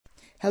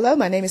Hello,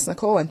 my name is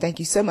Nicole, and thank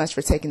you so much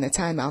for taking the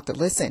time out to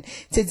listen.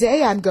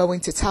 Today, I'm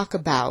going to talk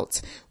about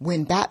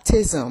when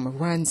baptism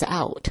runs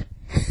out.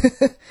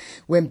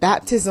 When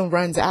baptism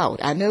runs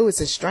out. I know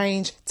it's a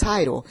strange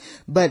title,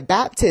 but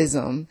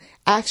baptism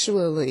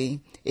actually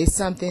is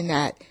something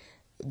that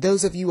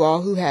those of you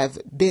all who have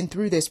been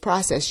through this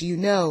process, you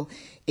know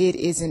it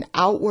is an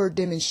outward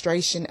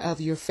demonstration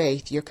of your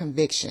faith, your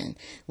conviction,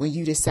 when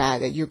you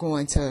decide that you're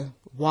going to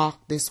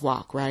walk this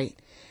walk, right?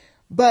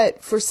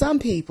 But for some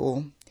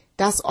people,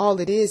 that's all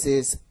it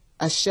is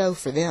a show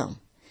for them.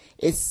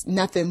 It's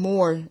nothing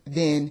more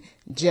than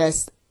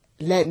just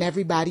letting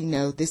everybody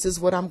know this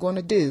is what I'm going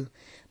to do.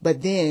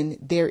 But then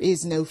there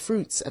is no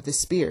fruits of the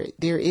Spirit.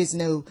 There is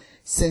no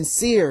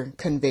sincere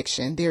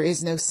conviction. There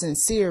is no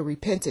sincere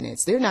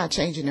repentance. They're not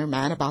changing their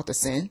mind about the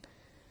sin.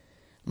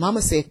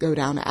 Mama said, go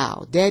down the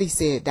aisle. Daddy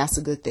said, that's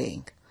a good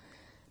thing.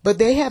 But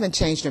they haven't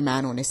changed their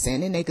mind on the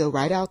sin, and they go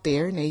right out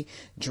there and they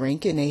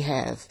drink and they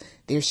have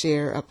their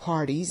share of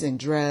parties and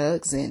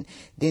drugs, and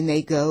then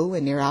they go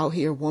and they're out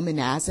here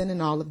womanizing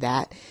and all of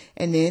that.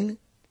 And then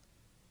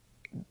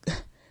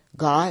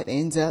God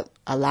ends up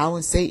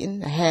allowing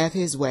Satan to have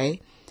his way.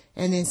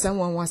 And then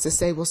someone wants to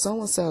say, well,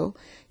 so-and-so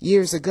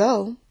years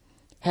ago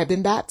had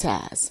been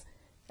baptized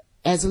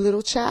as a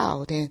little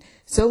child, and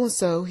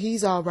so-and-so,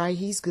 he's all right,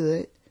 he's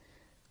good.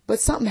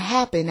 But something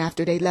happened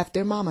after they left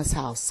their mama's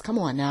house. Come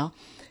on now.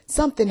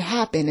 Something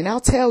happened. And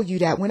I'll tell you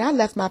that when I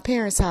left my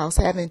parents' house,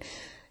 having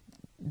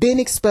been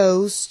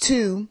exposed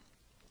to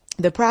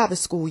the private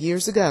school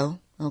years ago,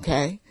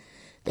 okay,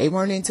 they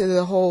weren't into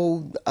the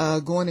whole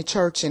going to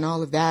church and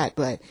all of that,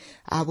 but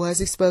I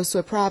was exposed to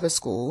a private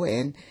school,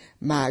 and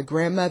my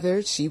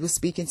grandmother, she was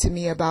speaking to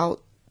me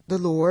about the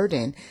Lord,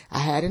 and I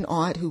had an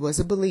aunt who was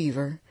a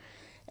believer.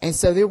 And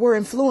so there were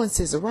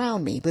influences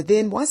around me. But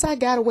then once I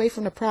got away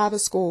from the private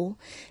school,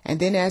 and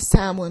then as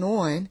time went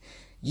on,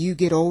 you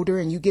get older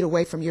and you get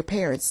away from your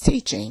parents'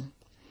 teaching.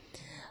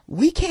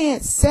 We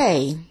can't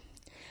say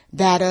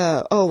that,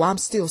 I'm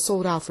still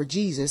sold out for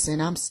Jesus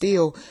and I'm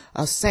still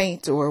a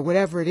saint or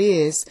whatever it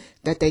is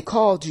that they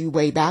called you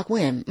way back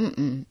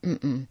when.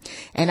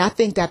 And I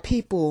think that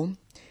people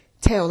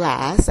tell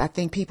lies. I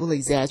think people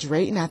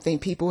exaggerate, and I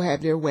think people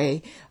have their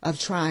way of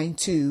trying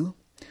to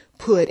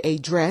put a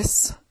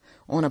dress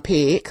on a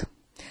pig.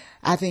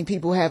 I think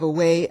people have a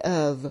way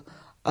of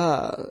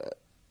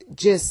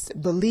just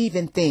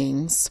believing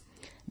things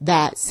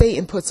that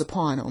Satan puts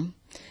upon them,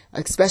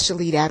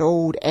 especially that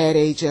old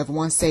adage of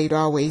once saved,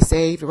 always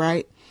saved,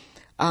 right?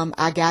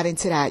 I got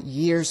into that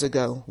years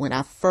ago when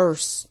I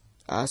first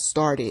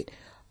started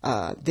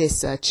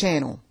this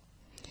channel.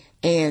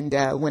 And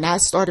when I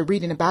started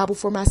reading the Bible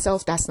for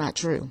myself, that's not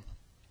true.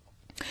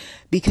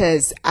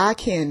 Because I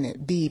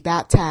can be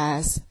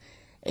baptized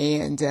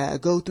and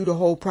go through the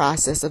whole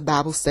process of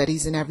Bible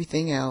studies and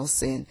everything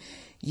else, and,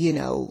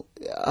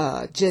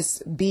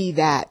 just be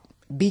that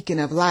beacon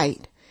of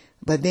light.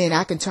 But then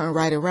I can turn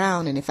right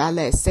around, and if I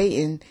let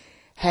Satan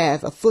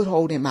have a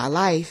foothold in my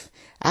life,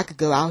 I could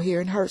go out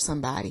here and hurt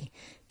somebody,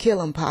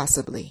 kill him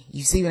possibly.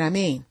 You see what I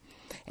mean?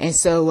 And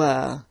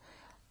so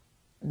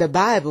the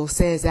Bible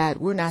says that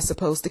we're not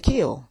supposed to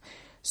kill.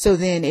 So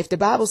then if the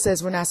Bible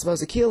says we're not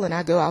supposed to kill and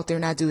I go out there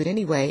and I do it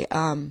anyway,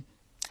 how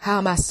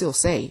am I still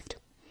saved?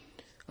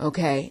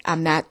 Okay,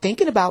 I'm not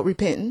thinking about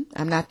repenting.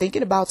 I'm not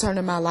thinking about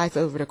turning my life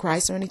over to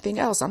Christ or anything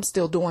else. I'm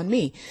still doing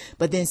me.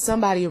 But then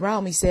somebody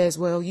around me says,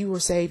 well, you were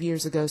saved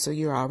years ago, so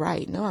you're all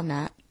right. No, I'm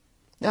not.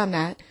 No, I'm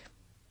not.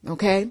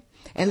 Okay.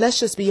 And let's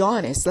just be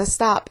honest. Let's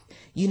stop,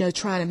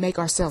 trying to make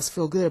ourselves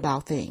feel good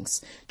about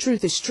things.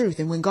 Truth is truth.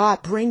 And when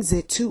God brings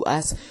it to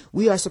us,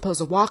 we are supposed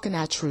to walk in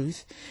that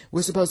truth.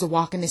 We're supposed to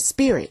walk in the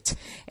Spirit.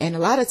 And a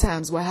lot of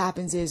times what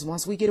happens is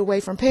once we get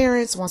away from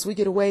parents, once we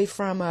get away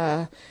from,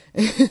 all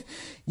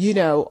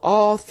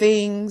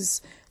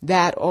things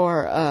that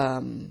are,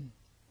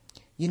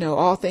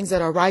 all things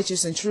that are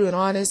righteous and true and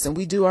honest, and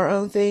we do our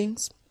own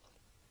things,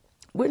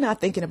 we're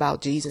not thinking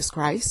about Jesus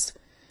Christ.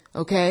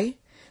 Okay.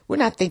 We're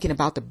not thinking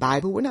about the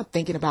Bible. We're not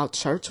thinking about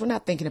church. We're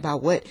not thinking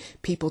about what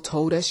people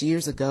told us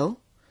years ago.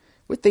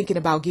 We're thinking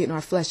about getting our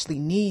fleshly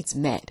needs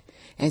met.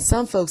 And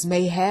some folks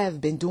may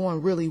have been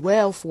doing really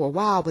well for a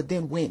while, but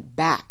then went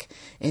back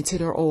into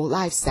their old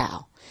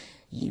lifestyle.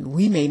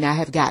 We may not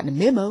have gotten a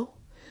memo.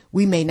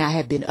 We may not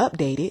have been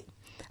updated.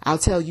 I'll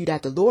tell you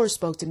that the Lord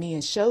spoke to me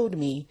and showed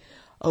me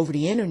over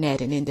the internet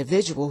an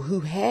individual who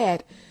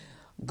had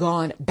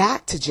gone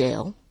back to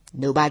jail.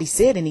 Nobody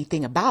said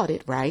anything about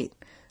it, right?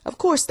 Of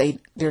course,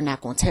 they're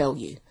not going to tell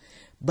you,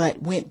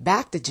 but went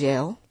back to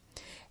jail.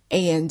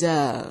 And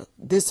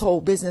this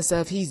whole business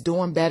of he's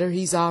doing better,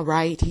 he's all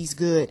right, he's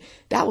good,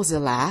 that was a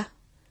lie.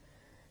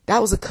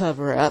 That was a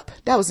cover up.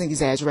 That was an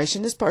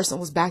exaggeration. This person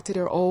was back to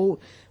their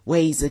old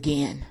ways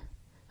again.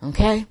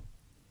 Okay.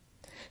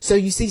 So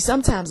you see,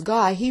 sometimes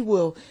God, he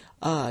will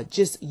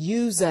just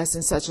use us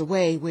in such a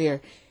way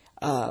where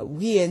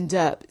we end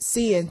up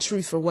seeing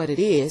truth for what it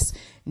is.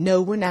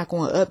 No, we're not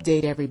going to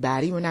update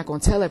everybody. We're not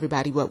going to tell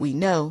everybody what we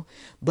know,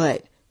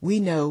 but we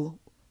know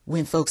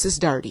when folks is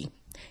dirty,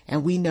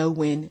 and we know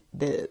when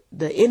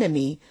the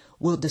enemy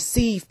will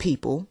deceive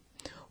people,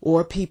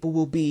 or people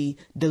will be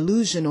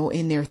delusional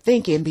in their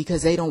thinking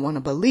because they don't want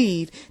to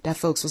believe that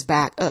folks was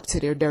back up to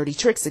their dirty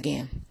tricks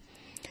again.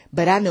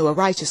 But I know a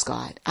righteous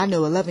God. I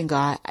know a loving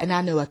God, and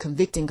I know a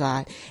convicting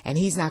God, and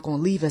he's not going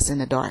to leave us in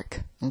the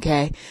dark.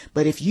 Okay.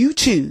 But if you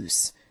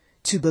choose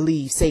to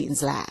believe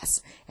Satan's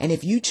lies, and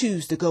if you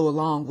choose to go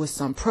along with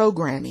some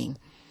programming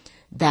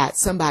that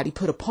somebody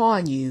put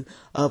upon you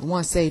of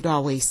once saved,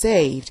 always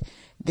saved,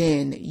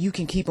 then you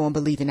can keep on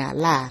believing that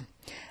lie.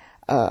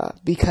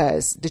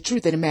 Because the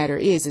truth of the matter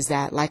is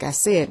that, like I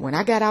said, when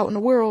I got out in the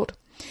world,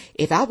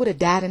 if I would have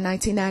died in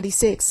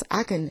 1996,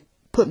 I can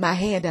put my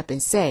hand up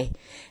and say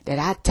that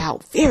I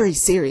doubt very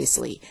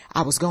seriously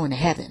I was going to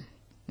heaven.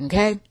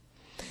 Okay.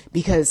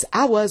 Because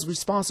I was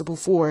responsible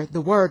for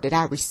the word that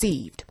I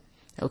received.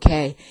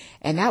 Okay.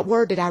 And that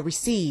word that I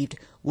received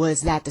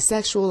was that the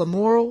sexual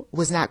immoral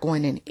was not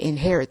going to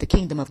inherit the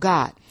kingdom of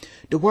God.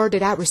 The word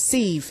that I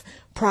received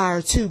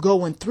prior to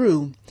going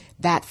through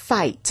that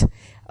fight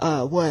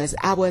was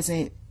I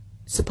wasn't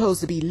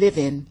supposed to be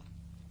living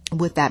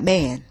with that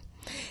man.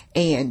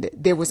 And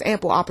there was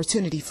ample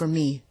opportunity for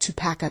me to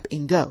pack up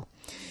and go.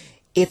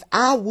 If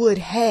I would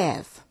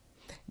have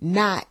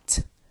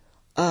not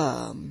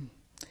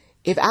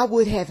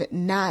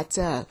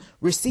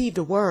received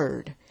a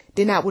word,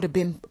 then that would have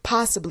been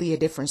possibly a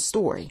different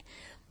story.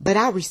 But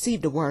I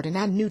received a word, and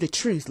I knew the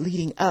truth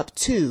leading up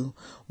to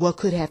what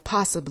could have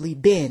possibly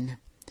been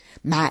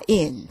my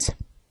end.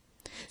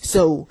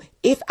 So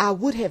if I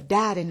would have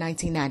died in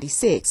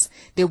 1996,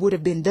 there would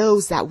have been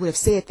those that would have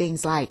said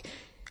things like,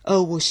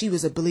 oh, well, she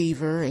was a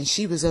believer and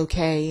she was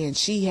okay and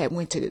she had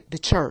went to the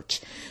church.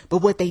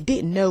 But what they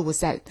didn't know was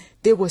that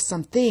there were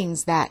some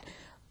things that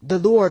the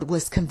Lord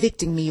was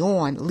convicting me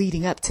on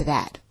leading up to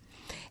that.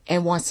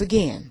 And once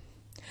again,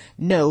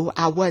 no,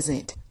 I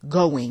wasn't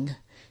going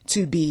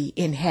to be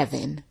in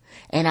heaven,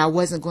 and I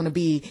wasn't going to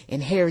be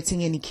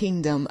inheriting any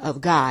kingdom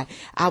of God.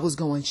 I was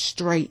going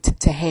straight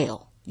to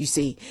hell. You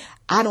see,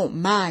 I don't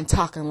mind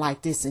talking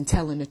like this and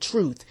telling the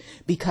truth,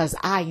 because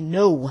I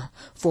know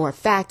for a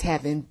fact,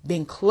 having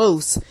been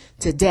close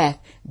to death,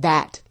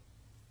 that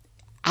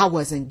I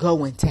wasn't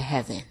going to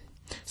heaven.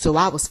 So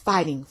I was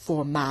fighting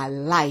for my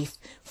life,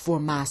 for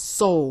my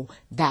soul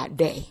that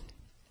day.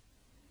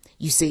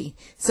 You see,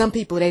 some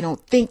people, they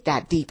don't think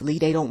that deeply.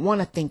 They don't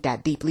want to think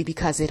that deeply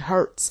because it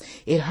hurts.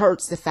 It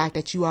hurts the fact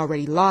that you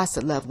already lost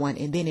a loved one.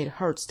 And then it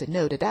hurts to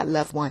know that that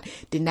loved one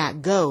did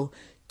not go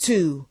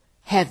to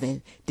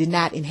heaven, did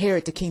not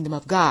inherit the kingdom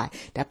of God.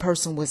 That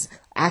person was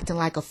acting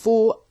like a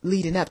fool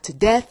leading up to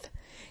death.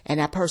 And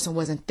that person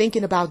wasn't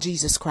thinking about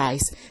Jesus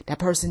Christ. That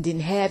person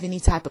didn't have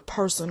any type of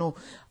personal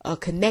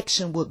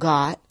connection with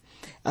God.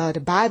 The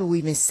Bible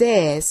even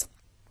says,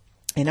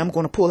 and I'm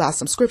going to pull out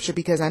some scripture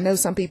because I know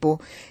some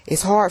people,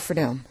 it's hard for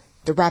them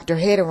to wrap their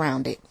head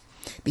around it,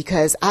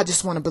 because I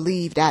just want to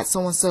believe that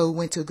so-and-so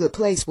went to a good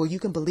place. Well, you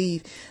can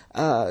believe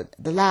the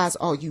lies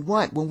all you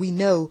want when we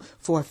know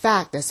for a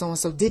fact that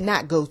so-and-so did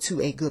not go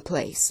to a good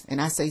place. And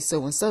I say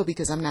so-and-so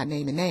because I'm not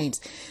naming names,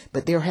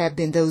 but there have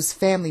been those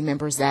family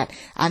members that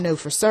I know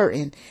for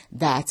certain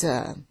that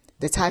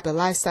the type of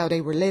lifestyle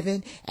they were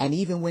living, and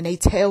even when they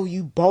tell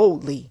you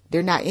boldly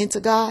they're not into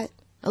God,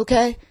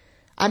 okay?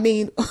 I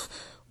mean,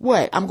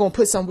 what? I'm going to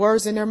put some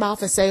words in their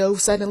mouth and say, oh,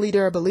 suddenly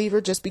they're a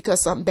believer just because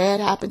something bad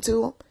happened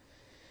to them,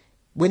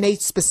 when they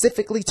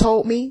specifically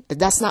told me that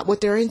that's not what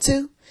they're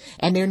into,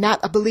 and they're not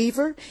a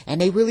believer,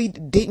 and they really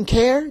didn't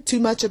care too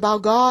much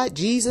about God,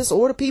 Jesus,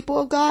 or the people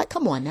of God.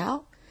 Come on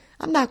now.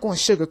 I'm not going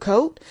to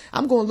sugarcoat.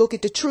 I'm going to look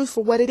at the truth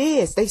for what it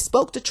is. They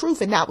spoke the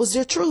truth, and that was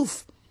their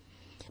truth.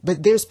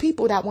 But there's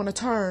people that want to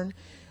turn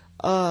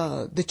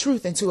the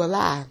truth into a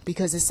lie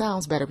because it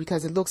sounds better,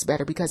 because it looks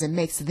better, because it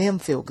makes them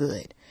feel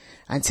good,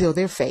 until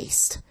they're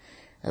faced,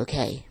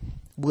 okay,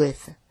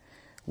 with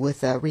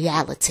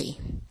reality.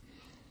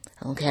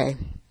 Okay.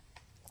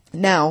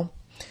 Now,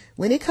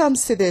 when it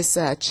comes to this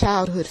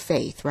childhood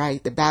faith,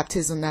 right, the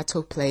baptism that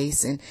took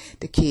place, and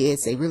the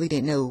kids, they really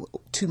didn't know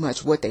too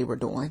much what they were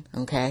doing.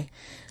 Okay.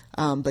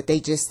 But they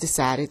just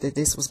decided that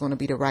this was going to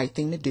be the right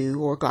thing to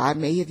do, or God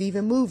may have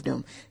even moved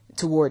them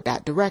toward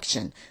that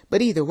direction.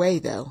 But either way,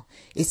 though,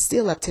 it's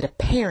still up to the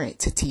parent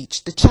to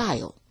teach the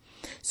child.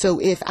 So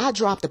if I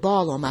drop the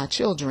ball on my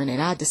children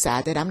and I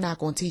decide that I'm not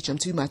going to teach them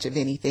too much of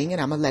anything,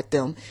 and I'm going to let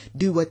them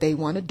do what they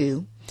want to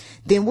do,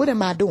 then what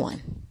am I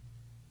doing?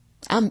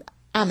 I'm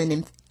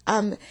an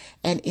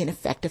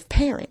ineffective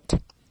parent.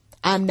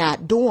 I'm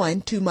not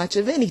doing too much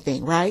of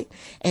anything, right?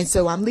 And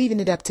so I'm leaving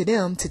it up to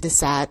them to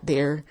decide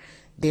their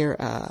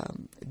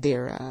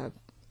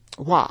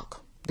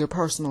walk, their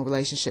personal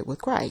relationship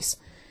with Christ.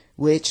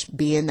 Which,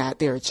 being that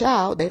they're a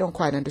child, they don't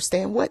quite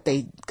understand what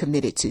they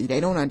committed to. They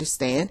don't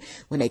understand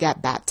when they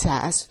got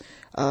baptized,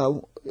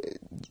 the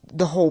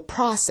whole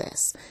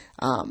process,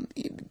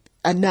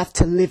 enough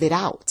to live it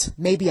out.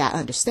 Maybe I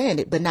understand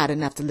it, but not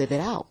enough to live it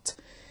out.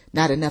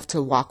 Not enough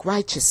to walk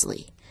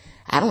righteously.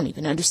 I don't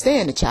even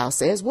understand, the child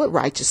says, what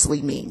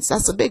righteously means.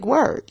 That's a big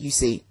word, you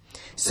see.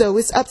 So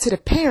it's up to the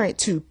parent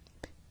to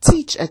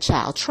teach a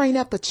child, train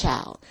up a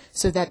child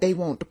so that they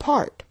won't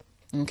depart.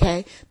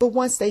 Okay. But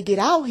once they get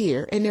out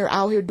here and they're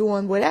out here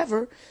doing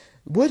whatever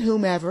with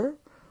whomever,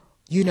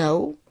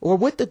 or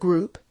with the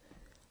group,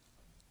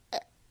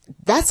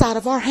 that's out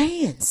of our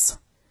hands.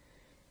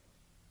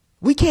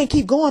 We can't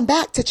keep going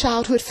back to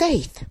childhood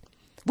faith.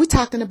 We're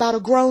talking about a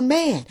grown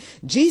man.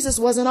 Jesus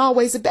wasn't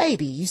always a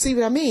baby. You see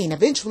what I mean?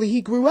 Eventually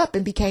he grew up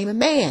and became a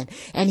man,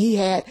 and he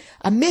had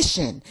a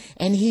mission,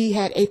 and he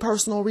had a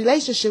personal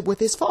relationship with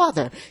his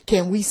father.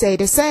 Can we say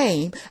the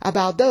same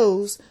about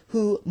those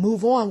who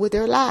move on with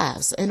their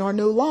lives and are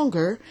no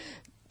longer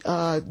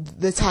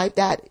the type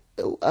that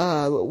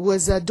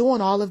was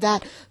doing all of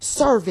that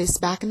service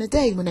back in the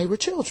day when they were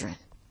children?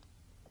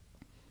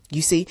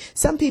 You see,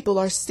 some people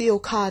are still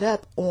caught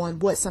up on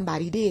what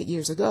somebody did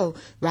years ago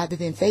rather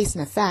than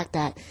facing the fact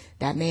that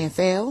that man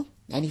fell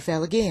and he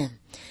fell again,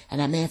 and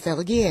that man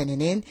fell again.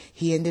 And then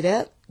he ended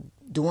up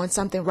doing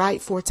something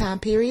right for a time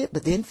period,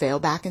 but then fell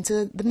back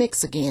into the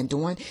mix again,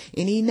 doing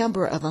any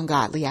number of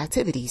ungodly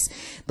activities.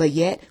 But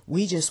yet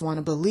we just want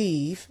to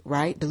believe,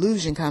 right?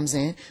 Delusion comes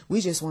in.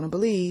 We just want to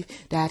believe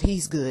that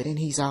he's good and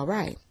he's all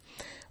right.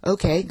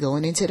 Okay,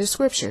 going into the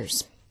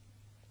scriptures.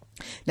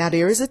 Now,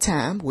 there is a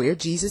time where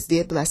Jesus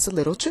did bless the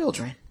little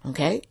children,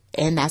 okay?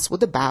 And that's what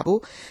the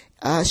Bible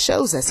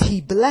shows us. He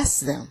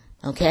blessed them,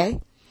 okay?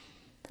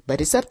 But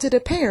it's up to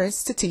the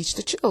parents to teach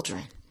the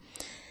children.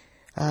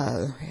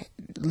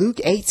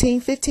 Luke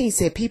 18:15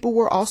 said people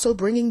were also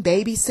bringing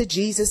babies to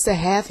Jesus to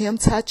have him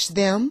touch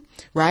them,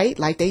 right?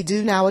 Like they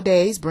do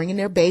nowadays, bringing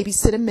their babies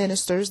to the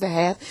ministers to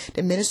have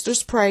the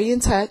ministers pray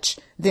and touch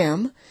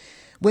them.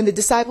 When the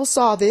disciples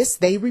saw this,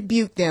 they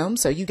rebuked them.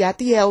 So you got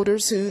the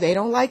elders who they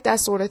don't like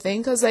that sort of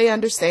thing because they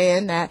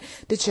understand that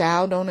the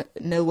child don't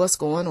know what's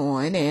going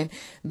on. And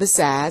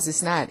besides,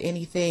 it's not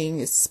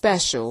anything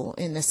special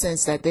in the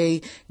sense that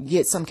they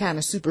get some kind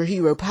of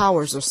superhero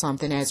powers or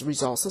something as a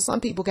result. So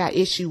some people got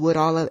issue with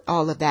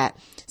all of that,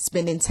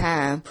 spending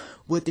time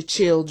with the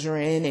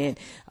children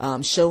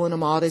and showing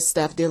them all this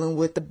stuff, dealing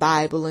with the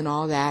Bible and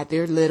all that.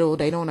 They're little,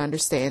 they don't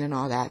understand and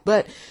all that.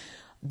 But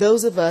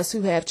those of us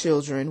who have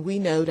children, we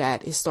know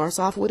that it starts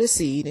off with a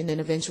seed and then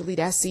eventually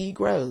that seed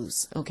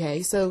grows.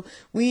 Okay. So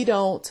we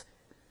don't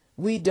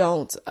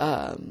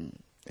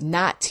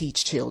not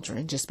teach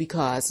children just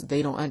because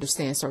they don't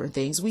understand certain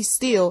things. We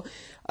still,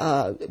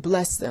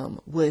 bless them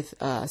with,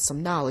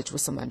 some knowledge,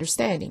 with some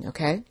understanding.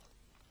 Okay.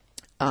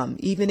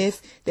 Even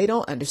if they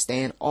don't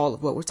understand all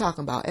of what we're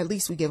talking about, at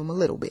least we give them a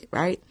little bit,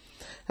 right?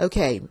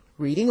 Okay.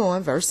 Reading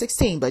on verse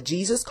 16, but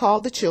Jesus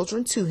called the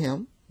children to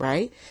him,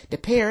 right? The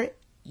parent,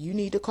 you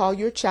need to call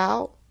your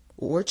child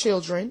or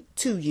children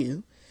to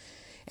you.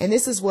 And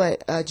this is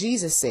what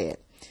Jesus said.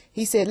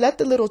 He said, let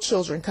the little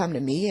children come to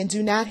me and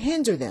do not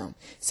hinder them.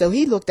 So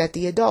he looked at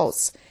the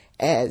adults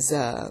as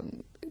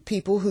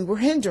people who were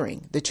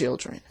hindering the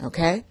children.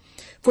 OK,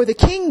 for the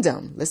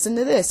kingdom. Listen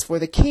to this. For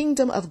the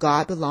kingdom of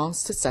God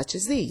belongs to such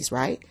as these.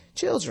 Right.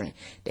 Children.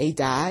 They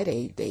die.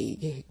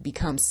 They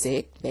become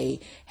sick.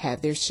 They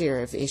have their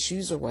share of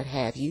issues or what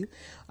have you.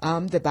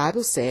 The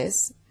Bible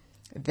says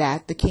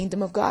that the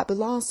kingdom of God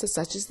belongs to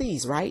such as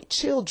these, right?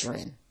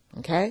 Children.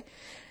 Okay.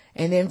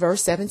 And then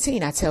verse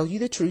 17, I tell you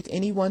the truth,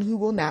 anyone who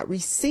will not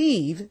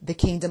receive the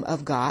kingdom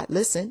of God.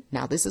 Listen,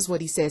 now this is what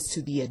he says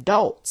to the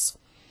adults.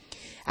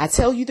 I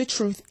tell you the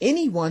truth,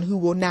 anyone who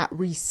will not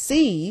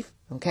receive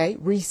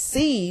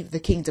the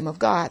kingdom of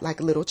God like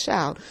a little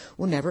child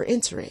will never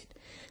enter it.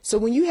 So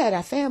when you had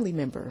a family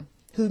member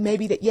who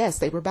maybe that, yes,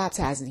 they were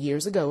baptized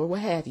years ago or what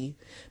have you,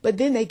 but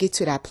then they get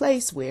to that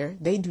place where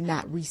they do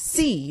not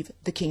receive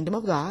the kingdom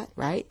of God,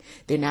 right?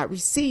 They're not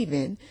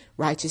receiving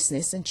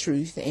righteousness and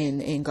truth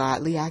and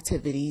godly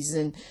activities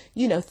and,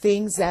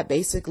 things that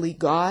basically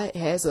God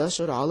has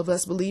ushered all of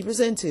us believers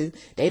into.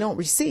 They don't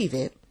receive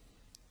it.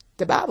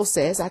 The Bible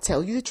says, I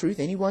tell you the truth,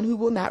 anyone who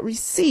will not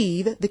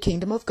receive the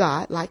kingdom of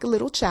God like a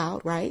little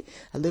child, right?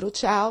 A little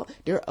child,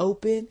 they're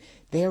open,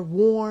 they're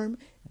warm,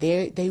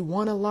 they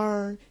want to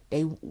learn.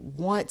 They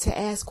want to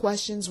ask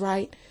questions,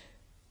 right?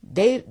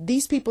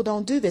 These people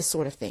don't do this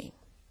sort of thing.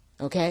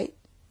 Okay.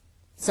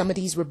 Some of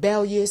these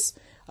rebellious,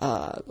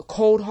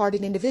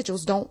 cold-hearted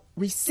individuals don't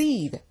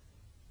receive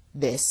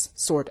this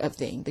sort of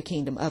thing, the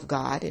kingdom of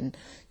God and,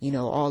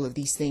 all of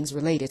these things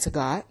related to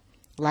God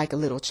like a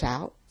little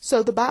child.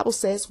 So the Bible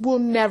says we'll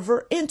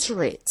never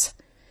enter it.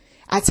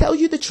 I tell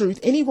you the truth,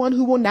 anyone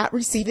who will not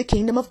receive the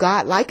kingdom of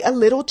God like a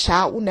little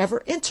child will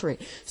never enter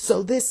it.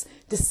 So this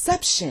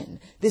deception,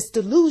 this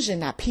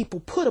delusion that people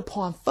put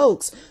upon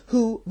folks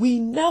who we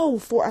know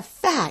for a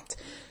fact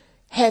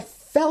have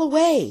fell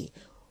away,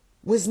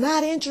 was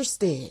not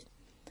interested,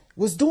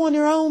 was doing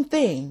their own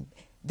thing.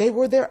 They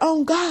were their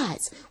own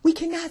gods. We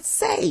cannot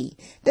say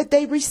that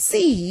they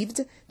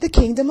received the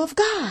kingdom of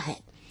God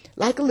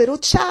like a little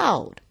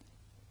child.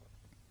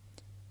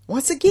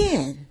 Once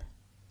again,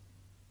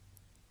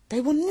 they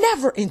will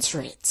never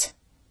enter it.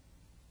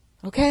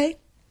 Okay?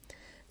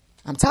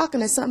 I'm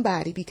talking to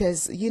somebody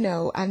because,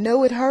 I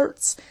know it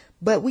hurts,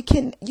 but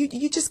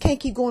you just can't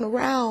keep going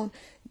around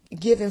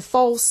giving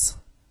false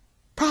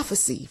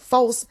prophecy,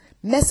 false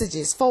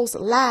messages, false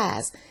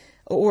lies,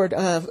 or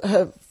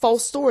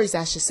false stories,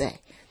 I should say.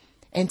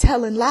 and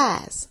telling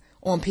lies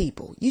on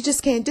people. You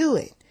just can't do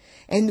it.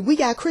 And we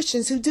got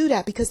Christians who do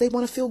that because they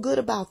want to feel good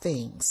about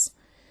things.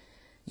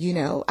 You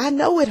know, I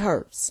know it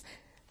hurts.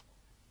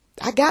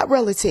 I got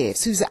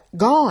relatives who's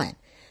gone,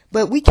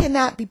 but we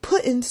cannot be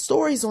putting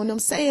stories on them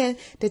saying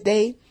that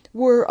they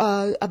were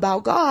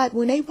about God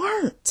when they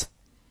weren't.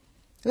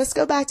 Let's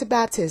go back to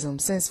baptism,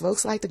 since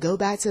folks like to go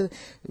back to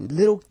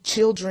little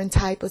children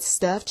type of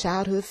stuff,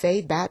 childhood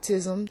faith,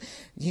 baptism,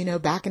 you know,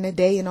 back in the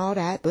day and all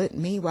that. But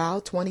meanwhile,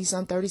 20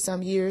 some, 30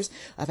 some years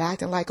of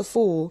acting like a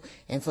fool,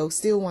 and folks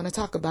still want to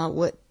talk about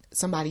what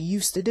somebody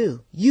used to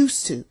do.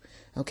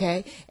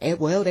 Okay. And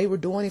well, they were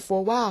doing it for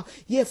a while.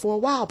 Yeah, for a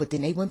while, but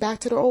then they went back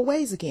to their old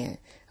ways again.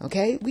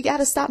 Okay. We got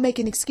to stop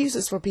making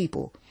excuses for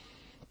people.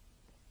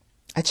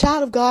 A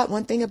child of God,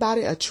 one thing about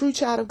it, a true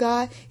child of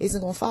God isn't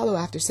going to follow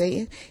after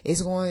Satan.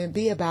 It's going to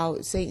be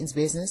about Satan's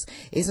business.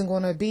 Isn't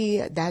going to be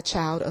that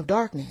child of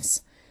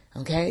darkness.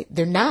 Okay.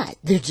 They're not.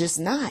 They're just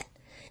not.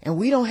 And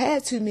we don't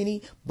have too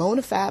many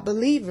bona fide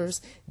believers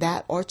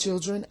that are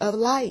children of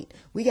light.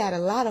 We got a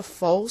lot of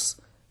false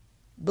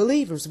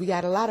believers. We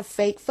got a lot of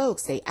fake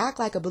folks. They act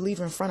like a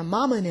believer in front of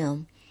mama and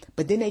them,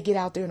 but then they get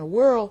out there in the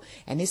world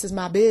and this is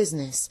my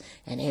business,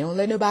 and they don't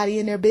let nobody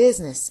in their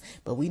business.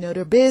 But we know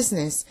their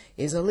business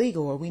is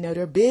illegal, or we know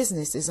their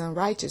business is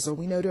unrighteous, or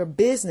we know their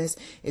business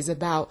is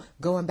about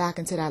going back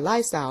into that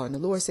lifestyle. And the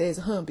Lord says,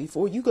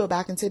 before you go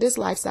back into this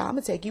lifestyle, I'm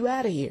going to take you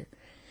out of here.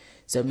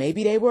 So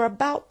maybe they were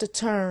about to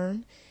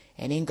turn,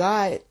 and then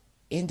God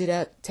ended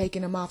up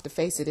taking them off the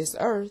face of this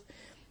earth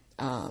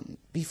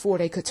before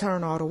they could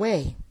turn all the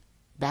way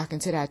back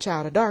into that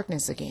child of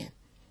darkness again.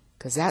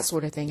 Because that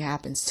sort of thing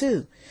happens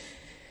too.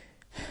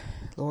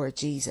 Lord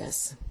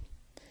Jesus.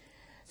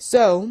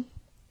 So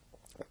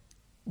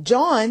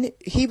John,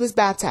 he was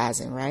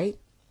baptizing, right?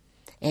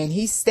 And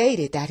he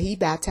stated that he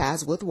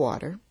baptized with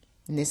water.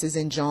 And this is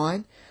in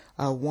John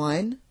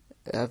 1,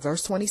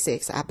 verse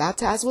 26. I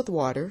baptize with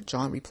water,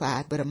 John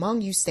replied, but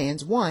among you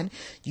stands one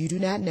you do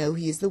not know.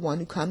 He is the one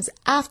who comes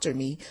after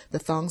me, the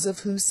thongs of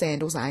whose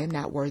sandals I am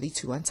not worthy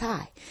to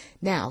untie.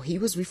 Now, he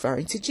was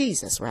referring to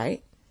Jesus,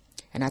 right?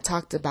 And I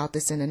talked about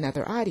this in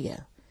another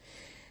audio.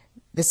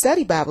 The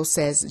study Bible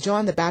says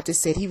John the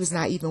Baptist said he was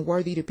not even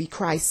worthy to be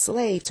Christ's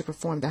slave to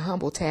perform the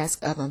humble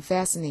task of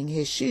unfastening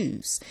his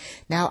shoes.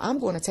 Now, I'm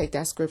going to take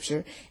that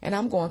scripture and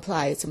I'm going to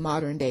apply it to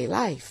modern day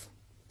life.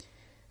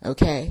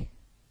 Okay?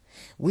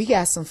 We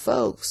got some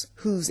folks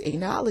who's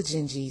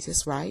acknowledging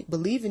Jesus, right?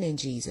 Believing in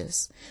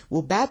Jesus,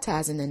 will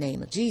baptize in the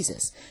name of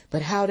Jesus.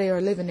 But how they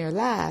are living their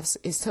lives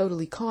is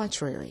totally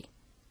contrary.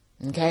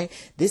 Okay?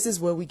 This is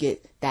where we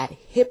get that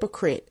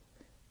hypocrite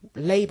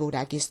label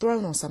that gets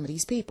thrown on some of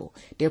these people.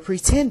 They're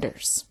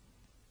pretenders.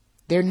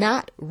 They're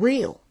not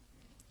real.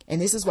 And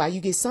this is why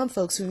you get some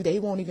folks who they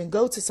won't even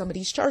go to some of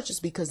these churches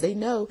because they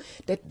know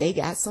that they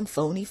got some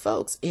phony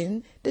folks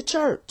in the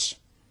church.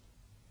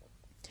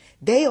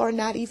 They are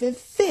not even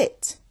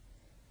fit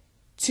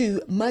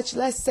to much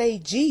less say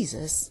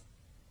Jesus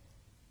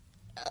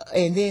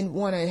and then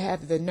want to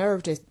have the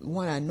nerve to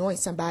want to anoint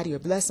somebody or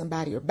bless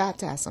somebody or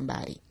baptize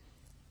somebody.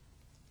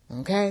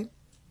 Okay?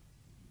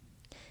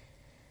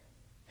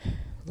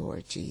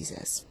 Lord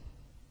Jesus.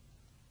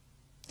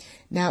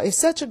 Now, if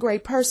such a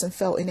great person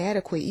felt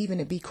inadequate even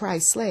to be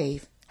Christ's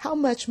slave, how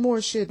much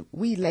more should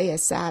we lay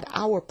aside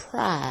our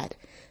pride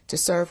to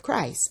serve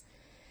Christ?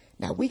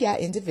 Now, we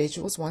got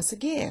individuals, once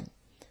again,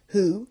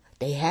 who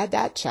they had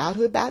that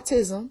childhood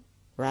baptism,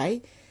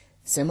 right?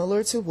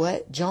 Similar to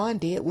what John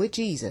did with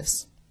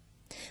Jesus.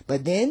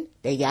 But then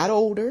they got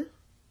older,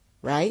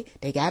 right?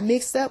 They got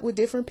mixed up with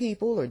different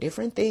people or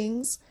different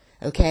things,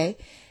 okay?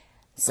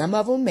 Some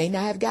of them may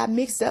not have got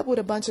mixed up with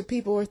a bunch of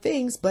people or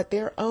things, but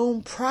their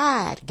own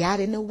pride got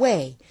in the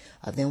way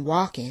of them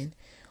walking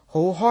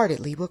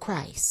wholeheartedly with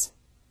Christ.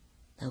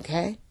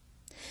 Okay?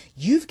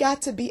 You've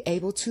got to be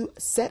able to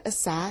set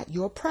aside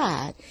your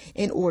pride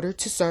in order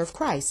to serve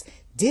Christ.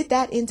 Did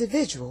that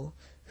individual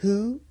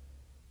who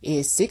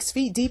is 6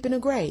 feet deep in a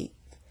grave,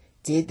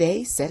 did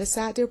they set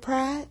aside their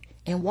pride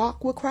and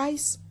walk with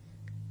Christ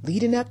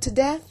leading up to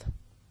death?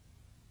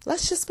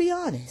 Let's just be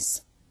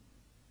honest.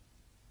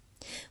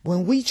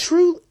 When we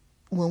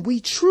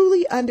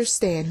truly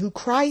understand who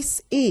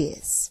Christ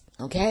is,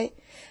 okay,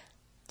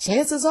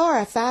 chances are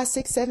at 5,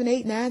 6, 7,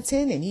 8, 9,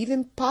 10, and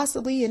even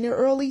possibly in their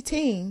early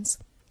teens,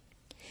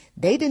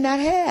 they did not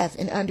have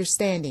an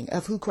understanding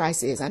of who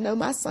Christ is. I know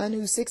my son,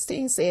 who's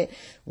 16, said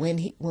when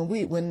he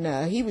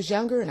was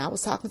younger and I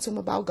was talking to him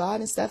about God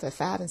and stuff at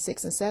 5 and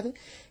 6 and 7,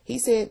 he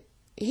said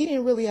he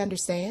didn't really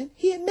understand.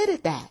 He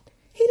admitted that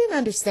he didn't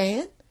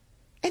understand,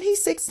 and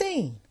he's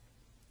 16.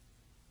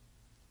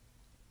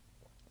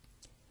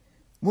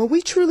 When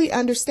we truly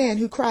understand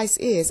who Christ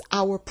is,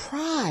 our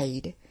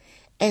pride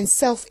and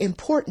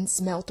self-importance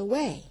melt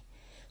away.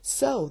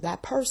 So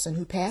that person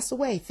who passed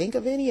away, think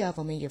of any of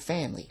them in your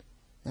family,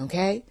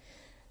 okay,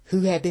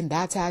 who had been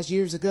baptized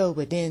years ago,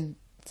 but then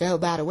fell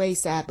by the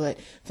wayside, but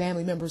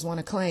family members want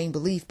to claim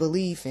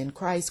belief in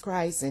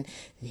Christ, and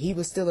he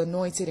was still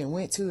anointed and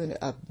went to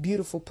a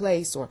beautiful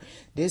place. Or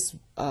this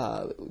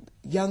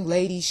young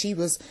lady, she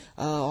was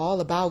all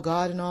about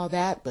God and all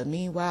that, but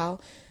meanwhile,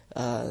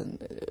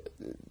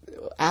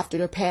 after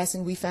their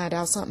passing, we found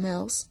out something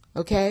else.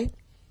 Okay?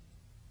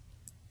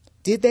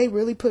 Did they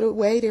really put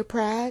away their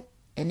pride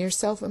and their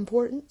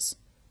self-importance?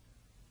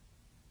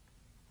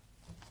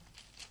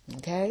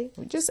 Okay,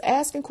 we're just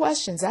asking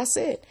questions. That's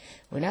it.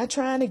 We're not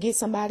trying to get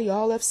somebody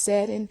all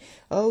upset and,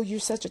 oh, you're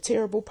such a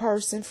terrible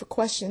person for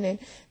questioning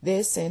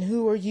this and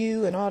who are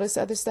you and all this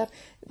other stuff.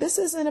 This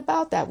isn't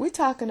about that. We're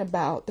talking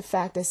about the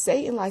fact that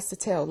Satan likes to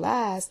tell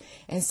lies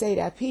and say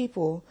that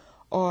people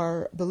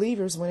are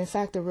believers when in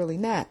fact they're really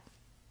not.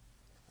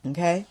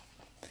 Okay,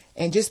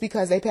 and just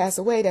because they pass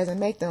away doesn't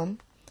make them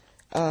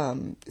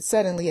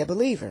suddenly a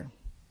believer.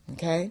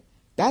 Okay,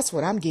 that's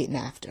what I'm getting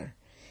after.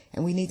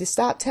 And we need to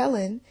stop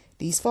telling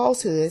these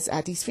falsehoods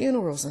at these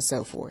funerals and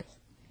so forth.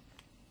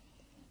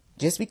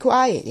 Just be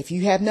quiet. If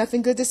you have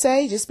nothing good to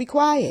say, just be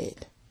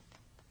quiet.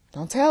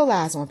 Don't tell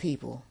lies on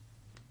people.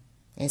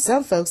 And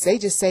some folks, they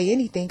just say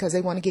anything because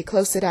they want to get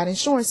close to that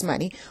insurance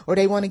money, or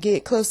they want to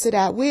get close to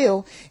that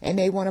will, and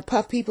they want to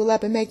puff people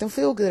up and make them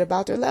feel good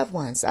about their loved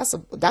ones.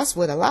 That's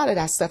what a lot of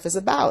that stuff is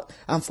about,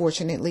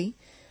 unfortunately.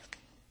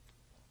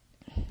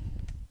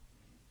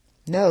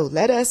 No,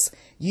 let us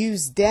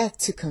use death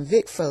to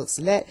convict folks.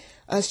 Let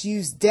us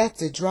use death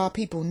to draw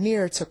people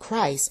nearer to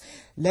Christ.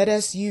 Let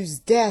us use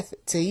death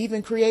to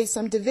even create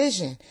some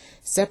division,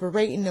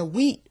 separating the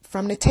wheat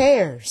from the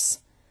tares.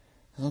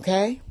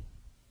 Okay?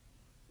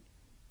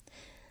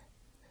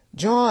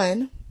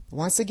 John,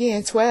 once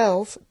again,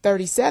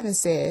 12:37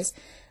 says,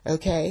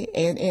 okay,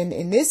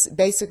 and this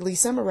basically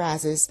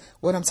summarizes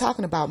what I'm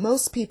talking about.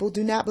 Most people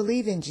do not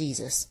believe in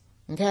Jesus.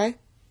 Okay?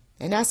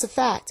 And that's a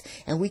fact.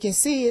 And we can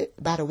see it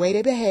by the way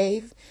they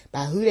behave,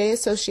 by who they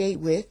associate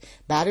with,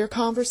 by their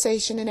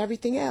conversation and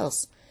everything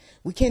else.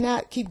 We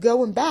cannot keep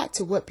going back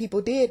to what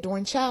people did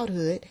during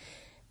childhood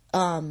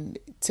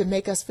to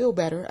make us feel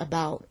better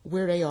about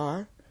where they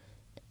are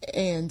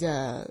and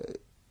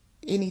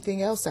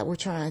anything else that we're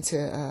trying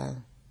to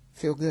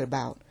feel good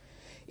about.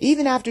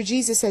 Even after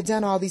Jesus had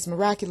done all these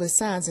miraculous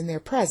signs in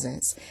their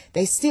presence,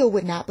 they still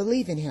would not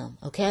believe in him.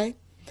 Okay?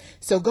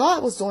 So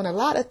God was doing a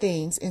lot of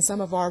things in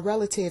some of our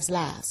relatives'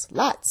 lives,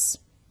 lots,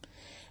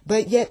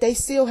 but yet they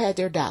still had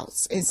their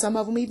doubts. And some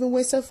of them even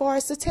went so far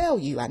as to tell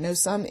you, I know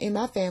some in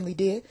my family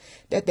did,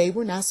 that they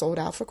were not sold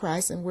out for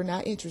Christ and were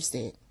not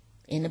interested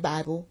in the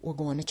Bible or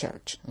going to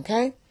church.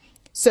 Okay.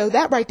 So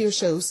that right there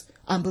shows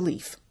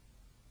unbelief.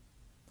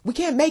 We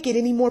can't make it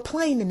any more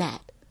plain than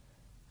that.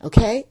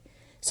 Okay.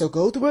 So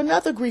go through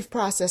another grief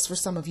process for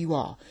some of you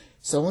all.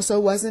 So-and-so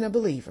wasn't a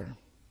believer.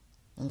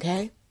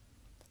 Okay.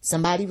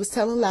 Somebody was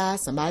telling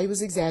lies, somebody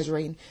was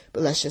exaggerating,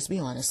 but let's just be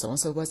honest,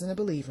 so-and-so wasn't a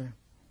believer.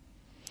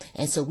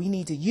 And so we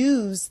need to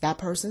use that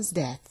person's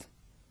death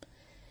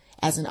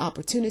as an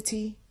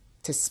opportunity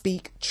to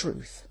speak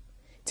truth,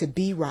 to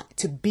be right,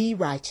 to be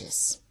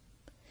righteous,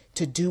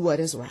 to do what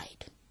is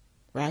right,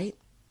 right?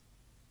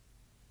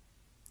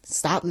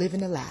 Stop living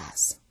the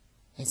lies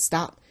and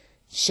stop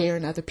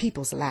sharing other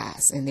people's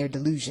lies and their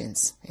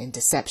delusions and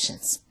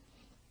deceptions.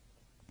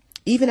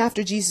 Even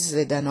after Jesus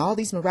had done all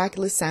these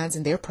miraculous signs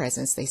in their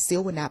presence, they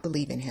still would not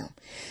believe in him.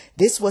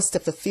 This was to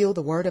fulfill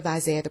the word of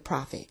Isaiah the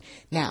prophet.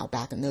 Now,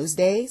 back in those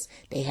days,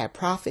 they had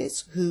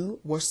prophets who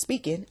were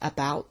speaking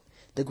about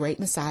the great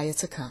Messiah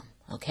to come.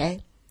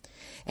 Okay?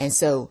 And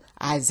so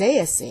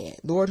Isaiah said,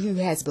 Lord, who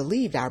has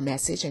believed our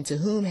message, and to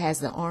whom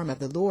has the arm of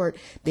the Lord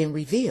been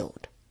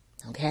revealed?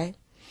 Okay?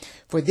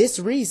 For this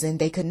reason,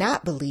 they could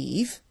not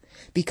believe,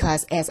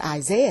 because as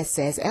Isaiah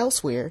says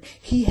elsewhere,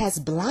 he has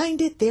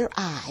blinded their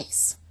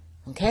eyes.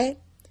 Okay?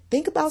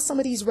 Think about some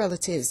of these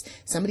relatives,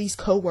 some of these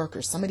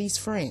co-workers, some of these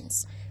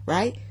friends,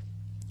 right?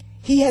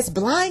 He has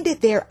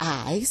blinded their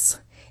eyes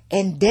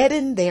and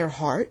deadened their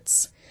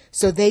hearts,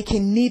 so they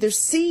can neither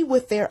see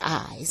with their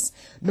eyes,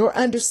 nor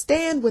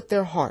understand with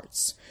their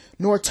hearts,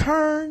 nor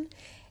turn,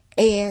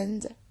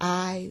 and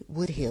I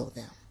would heal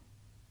them.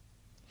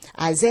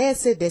 Isaiah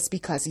said this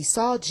because he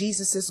saw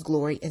Jesus's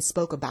glory and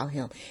spoke about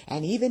him.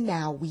 And even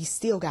now we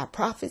still got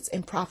prophets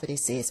and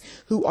prophetesses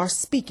who are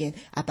speaking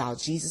about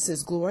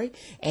Jesus's glory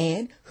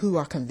and who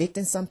are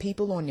convicting some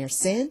people on their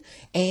sin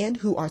and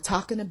who are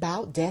talking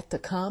about death to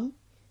come.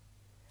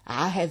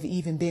 I have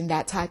even been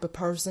that type of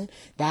person,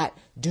 that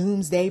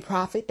doomsday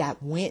prophet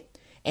that went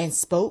and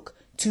spoke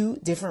to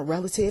different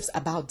relatives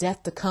about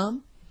death to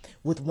come.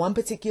 With one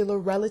particular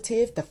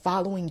relative, the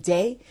following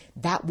day,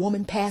 that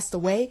woman passed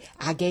away.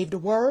 I gave the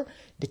word.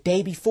 The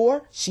day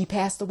before, she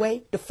passed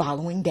away the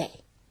following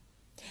day.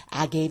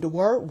 I gave the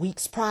word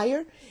weeks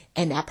prior,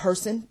 and that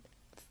person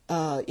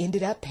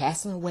ended up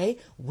passing away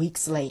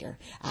weeks later.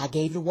 I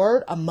gave the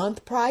word a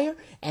month prior,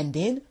 and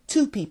then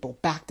 2 people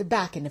back to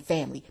back in the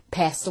family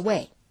passed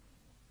away.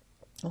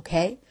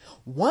 Okay?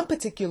 One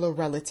particular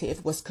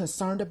relative was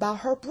concerned about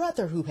her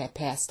brother who had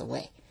passed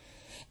away.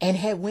 and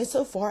had went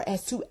so far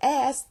as to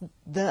ask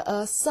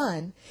the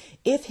son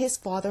if his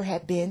father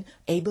had been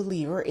a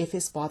believer, if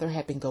his father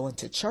had been going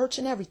to church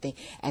and everything.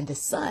 And the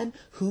son,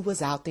 who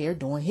was out there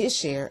doing his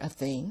share of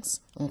things,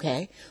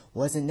 okay,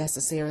 wasn't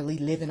necessarily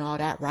living all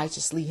that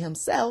righteously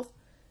himself,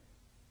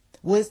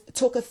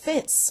 took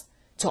offense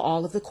to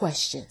all of the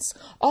questions.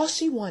 All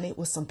she wanted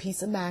was some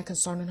peace of mind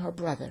concerning her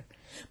brother,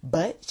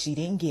 but she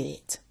didn't get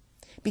it,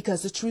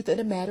 because the truth of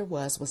the matter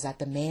was that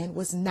the man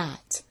was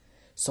not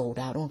sold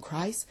out on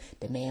Christ.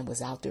 The man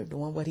was out there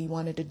doing what he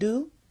wanted to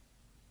do,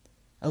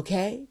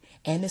 okay,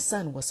 and the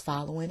son was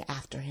following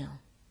after him.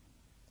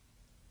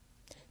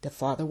 The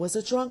father was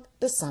a drunk,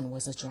 the son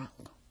was a drunk,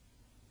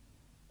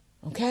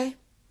 okay.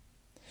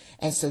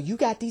 And so you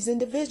got these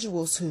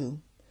individuals who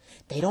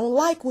they don't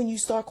like when you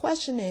start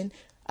questioning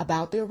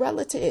about their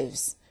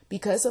relatives,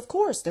 because of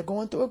course they're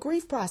going through a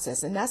grief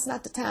process, and that's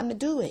not the time to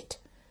do it.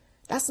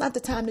 That's not the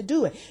time to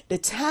do it. The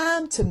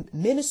time to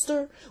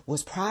minister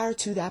was prior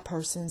to that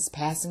person's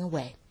passing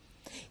away.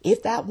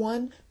 If that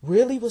one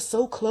really was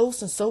so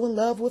close and so in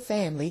love with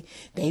family,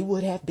 they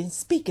would have been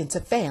speaking to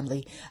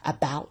family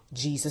about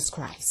Jesus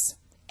Christ.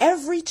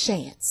 Every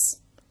chance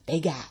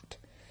they got.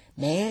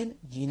 Man,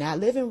 you're not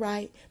living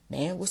right.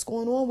 Man, what's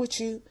going on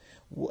with you?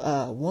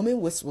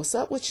 Woman, what's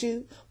up with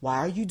you? Why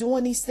are you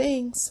doing these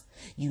things?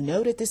 You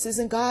know that this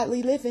isn't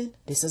godly living.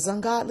 This is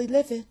ungodly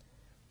living.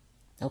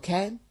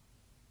 Okay?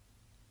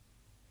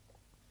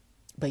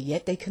 But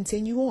yet they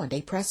continue on.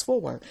 They press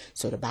forward.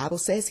 So the Bible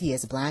says he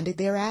has blinded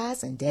their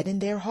eyes and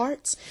deadened their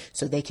hearts,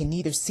 so they can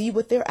neither see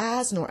with their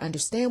eyes nor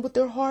understand with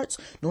their hearts,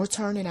 nor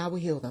turn and I will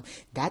heal them.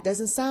 That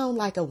doesn't sound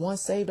like a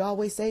once saved,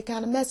 always saved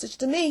kind of message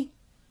to me.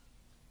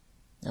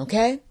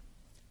 Okay?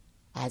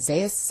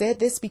 Isaiah said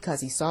this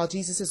because he saw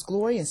Jesus'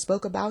 glory and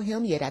spoke about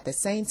him, yet at the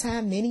same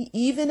time, many,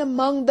 even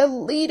among the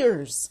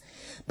leaders,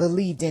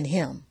 believed in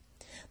him.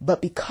 But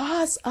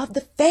because of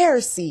the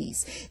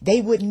Pharisees,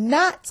 they would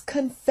not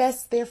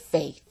confess their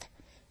faith.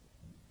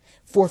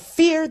 For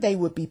fear they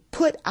would be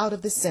put out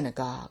of the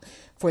synagogue.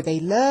 For they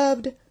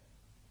loved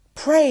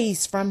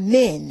praise from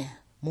men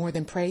more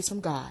than praise from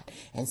God.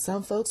 And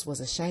some folks was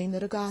ashamed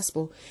of the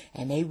gospel,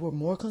 and they were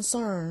more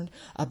concerned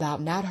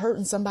about not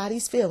hurting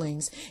somebody's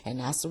feelings.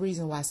 And that's the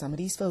reason why some of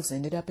these folks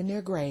ended up in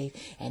their grave,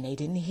 and they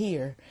didn't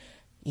hear,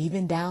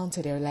 even down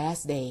to their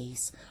last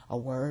days, a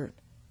word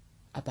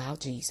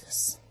about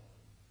Jesus.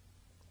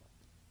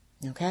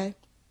 Okay?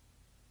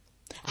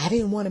 I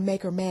didn't want to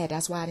make her mad.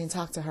 That's why I didn't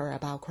talk to her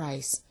about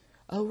Christ.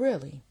 Oh,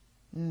 really?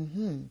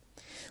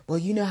 Well,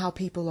 you know how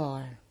people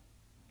are.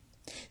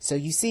 So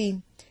you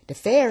see, the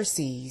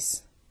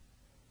Pharisees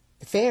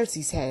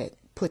had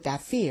put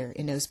that fear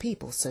in those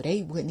people, so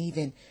they wouldn't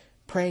even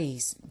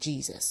praise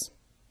Jesus.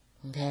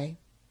 Okay?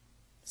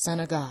 Son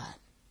of God.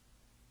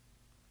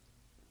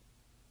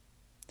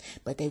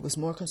 But they was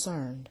more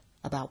concerned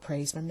about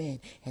praise from men.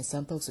 And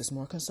some folks is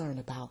more concerned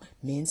about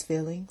men's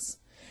feelings,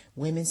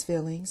 women's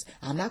feelings.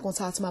 I'm not going to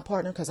talk to my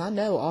partner because I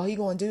know all he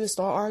going to do is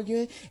start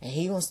arguing, and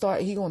he going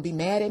to be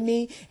mad at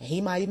me, and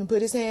he might even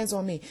put his hands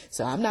on me.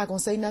 So I'm not going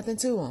to say nothing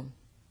to him.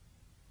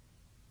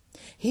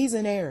 He's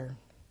in error.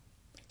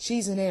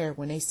 She's in error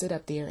when they sit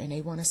up there and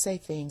they want to say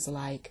things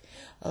like,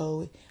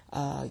 oh,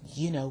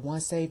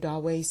 once saved,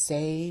 always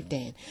saved.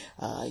 And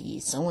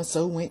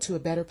so-and-so went to a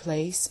better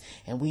place,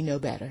 and we know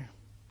better.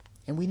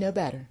 And we know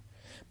better.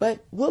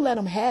 But we'll let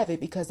them have it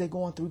because they're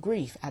going through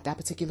grief at that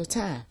particular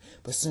time.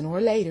 But sooner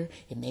or later,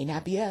 it may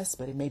not be us,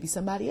 but it may be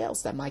somebody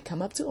else that might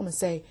come up to them and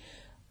say,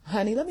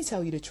 honey, let me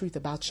tell you the truth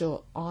about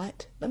your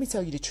aunt. Let me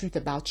tell you the truth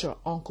about your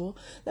uncle.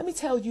 Let me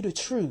tell you the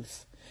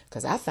truth.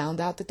 Because I found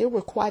out that there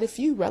were quite a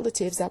few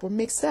relatives that were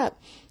mixed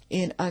up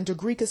under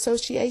Greek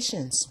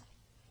associations.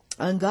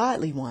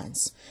 Ungodly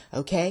ones,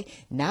 okay?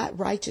 Not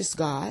righteous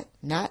God,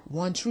 not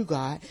one true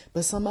God,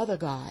 but some other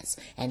gods.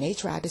 And they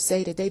tried to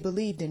say that they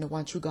believed in the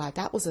one true God.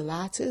 That was a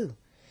lie too.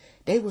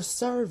 They were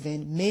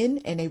serving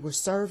men, and they were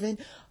serving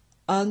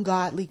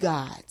ungodly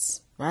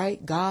gods,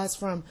 right? Gods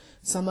from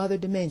some other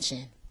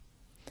dimension.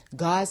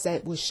 Gods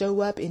that would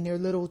show up in their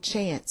little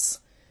chants,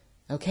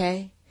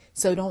 okay?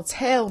 So don't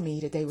tell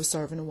me that they were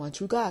serving the one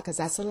true God, because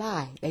that's a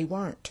lie. They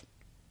weren't,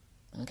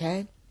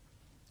 okay?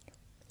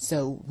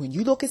 So when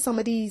you look at some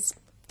of these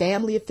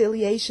family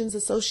affiliations,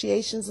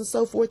 associations, and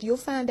so forth, you'll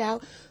find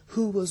out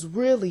who was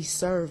really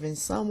serving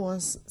someone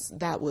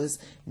that was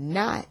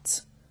not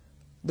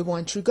the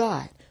one true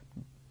God.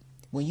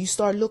 When you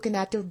start looking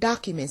at their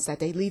documents that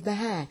they leave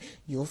behind,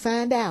 you'll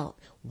find out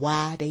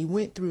why they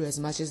went through as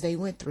much as they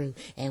went through,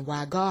 and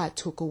why God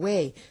took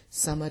away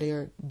some of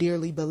their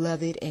dearly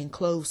beloved and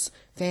close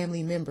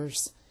family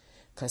members.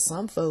 Because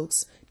some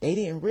folks, they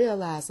didn't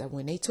realize that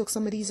when they took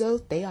some of these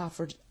oaths, they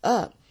offered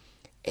up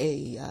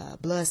a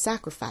blood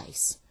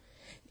sacrifice.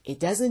 It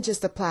doesn't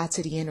just apply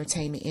to the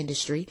entertainment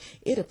industry.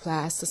 It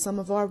applies to some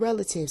of our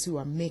relatives who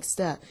are mixed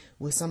up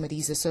with some of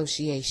these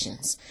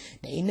associations.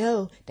 They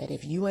know that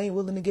if you ain't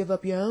willing to give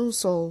up your own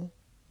soul,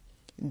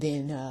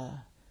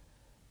 then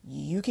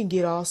you can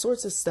get all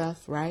sorts of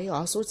stuff, right?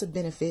 All sorts of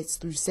benefits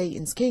through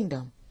Satan's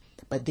kingdom.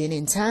 But then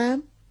in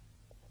time,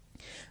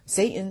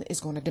 Satan is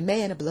going to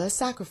demand a blood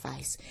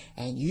sacrifice.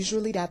 And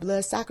usually that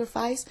blood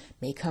sacrifice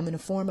may come in the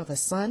form of a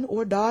son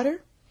or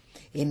daughter.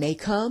 It may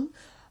come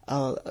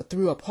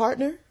through a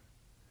partner.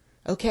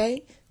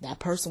 Okay, that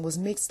person was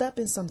mixed up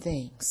in some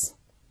things.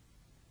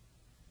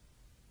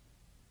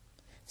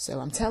 So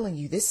I'm telling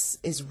you, this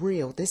is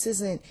real. This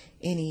isn't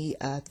any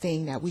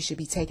thing that we should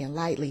be taking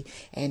lightly.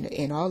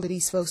 And all of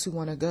these folks who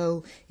want to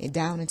go and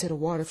down into the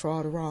water for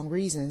all the wrong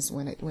reasons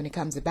when it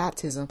comes to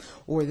baptism,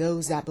 or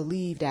those that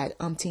believe that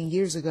umpteen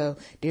years ago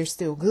they're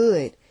still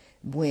good,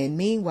 when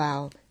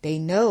meanwhile they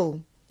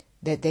know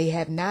that they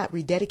have not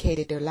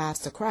rededicated their lives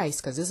to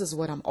Christ. Because this is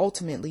what I'm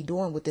ultimately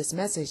doing with this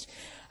message.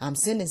 I'm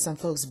sending some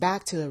folks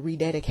back to a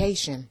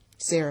rededication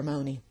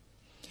ceremony.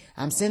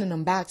 I'm sending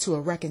them back to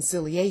a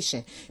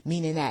reconciliation,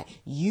 meaning that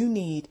you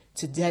need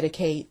to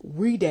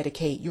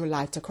rededicate your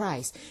life to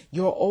Christ.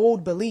 Your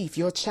old belief,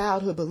 your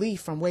childhood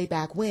belief from way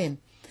back when,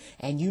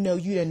 and you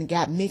done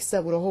got mixed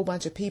up with a whole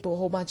bunch of people, a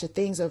whole bunch of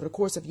things over the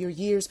course of your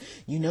years.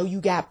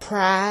 You got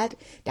pride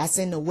that's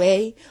in the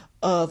way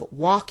of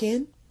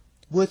walking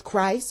with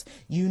Christ.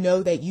 You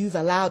know that you've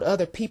allowed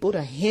other people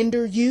to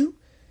hinder you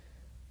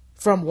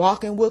from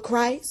walking with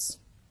Christ.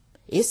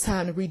 It's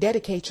time to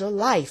rededicate your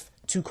life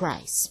to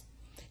Christ.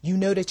 You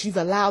know that you've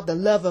allowed the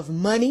love of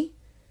money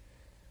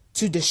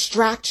to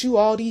distract you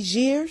all these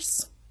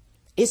years.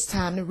 It's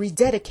time to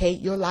rededicate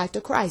your life to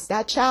Christ.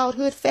 That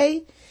childhood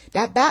faith,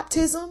 that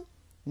baptism,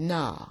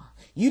 nah,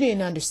 you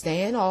didn't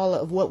understand all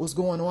of what was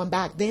going on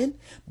back then.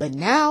 But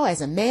now, as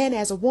a man,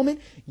 as a woman,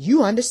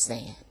 you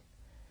understand.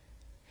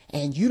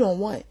 And you don't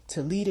want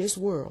to leave this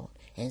world.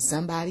 And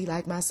somebody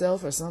like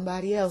myself or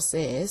somebody else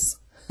says,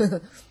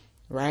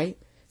 right?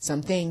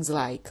 Some things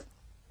like,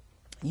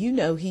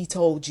 he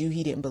told you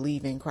he didn't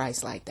believe in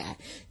Christ like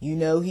that.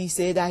 He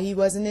said that he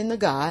wasn't into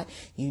God.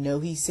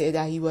 He said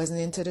that he wasn't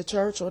into the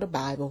church or the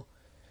Bible.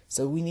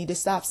 So we need to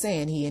stop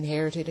saying he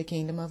inherited the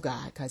kingdom of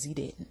God, because he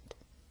didn't.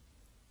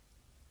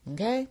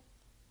 Okay?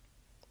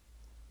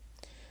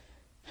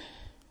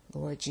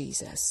 Lord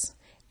Jesus.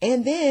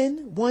 And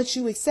then once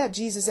you accept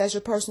Jesus as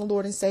your personal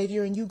Lord and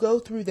Savior, and you go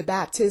through the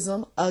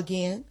baptism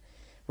again,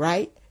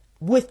 right?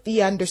 With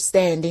the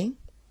understanding,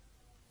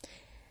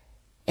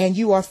 and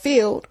you are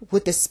filled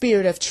with the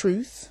Spirit of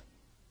truth.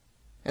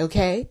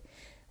 Okay.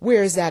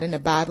 Where is that in the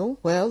Bible?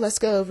 Well, let's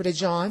go over to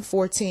John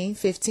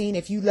 14:15.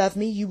 If you love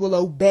me, you will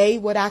obey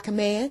what I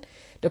command.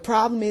 The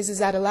problem is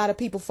that a lot of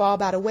people fall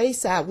by the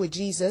wayside with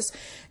Jesus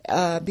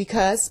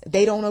because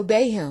they don't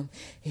obey him.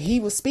 He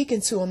was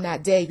speaking to them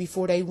that day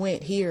before they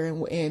went here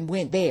and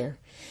went there.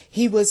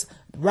 He was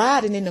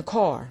riding in the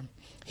car.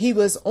 He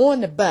was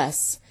on the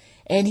bus,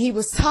 and he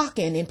was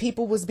talking, and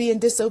people was being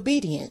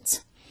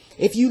disobedient.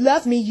 If you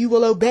love me, you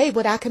will obey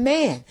what I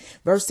command.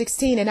 Verse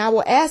 16, and I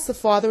will ask the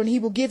Father, and he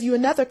will give you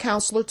another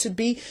counselor to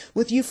be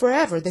with you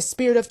forever, the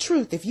Spirit of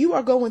truth. If you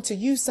are going to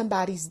use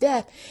somebody's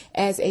death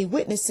as a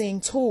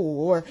witnessing tool,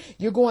 or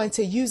you're going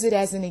to use it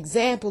as an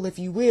example, if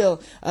you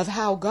will, of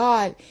how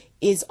God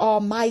is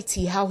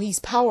almighty, how he's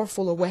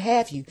powerful, or what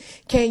have you,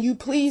 can you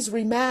please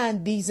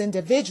remind these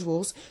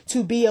individuals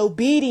to be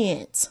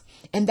obedient?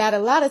 And that a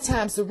lot of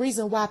times the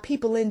reason why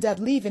people end up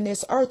leaving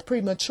this earth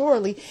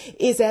prematurely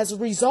is as a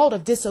result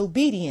of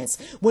disobedience.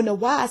 When the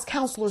wise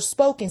counselor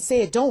spoke and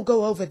said, don't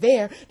go over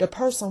there, the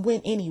person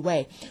went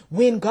anyway.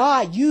 When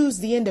God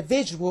used the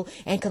individual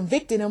and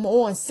convicted him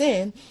on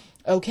sin,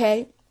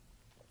 okay,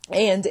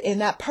 and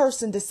that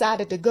person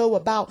decided to go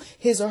about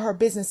his or her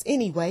business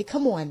anyway,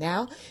 come on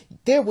now,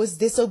 there was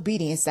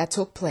disobedience that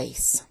took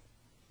place.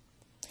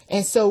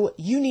 And so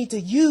you need to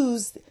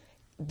use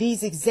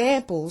these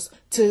examples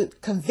to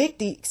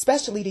convict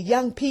especially the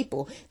young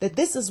people, that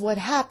this is what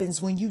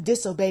happens when you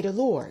disobey the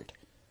Lord.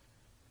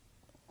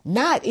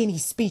 Not any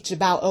speech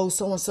about, oh,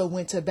 so-and-so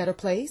went to a better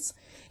place,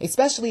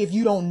 especially if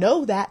you don't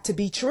know that to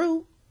be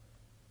true.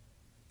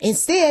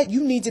 Instead,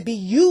 you need to be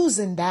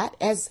using that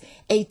as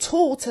a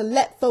tool to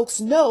let folks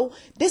know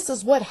this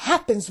is what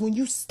happens when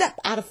you step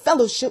out of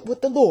fellowship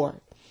with the Lord.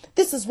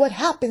 This is what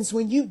happens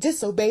when you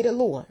disobey the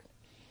Lord.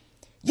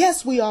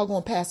 Yes, we are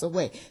going to pass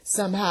away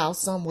somehow,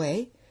 some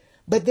way.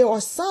 But there are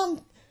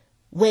some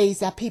ways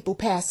that people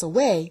pass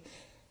away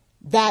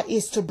that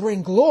is to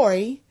bring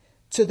glory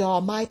to the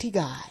Almighty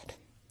God.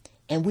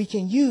 And we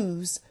can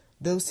use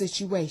those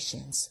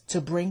situations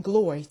to bring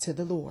glory to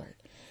the Lord.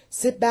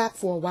 Sit back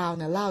for a while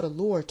and allow the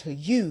Lord to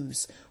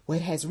use what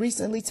has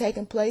recently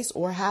taken place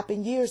or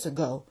happened years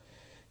ago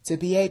to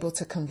be able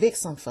to convict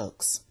some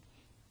folks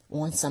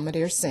on some of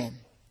their sin,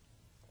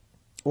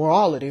 or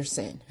all of their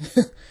sin.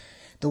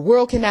 The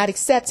world cannot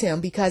accept him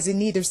because it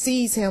neither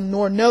sees him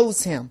nor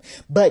knows him.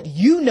 But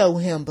you know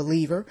him,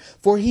 believer,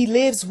 for he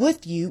lives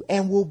with you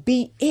and will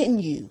be in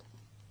you.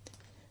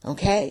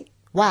 Okay?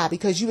 Why?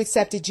 Because you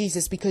accepted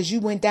Jesus, because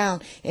you went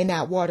down in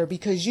that water,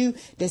 because you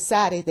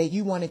decided that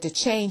you wanted to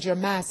change your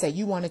mindset.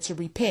 You wanted to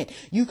repent.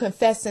 You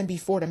confessed him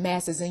before the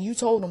masses, and you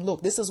told them,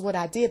 look, this is what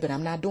I did, but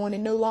I'm not doing it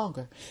no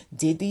longer.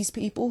 Did these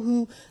people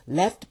who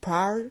left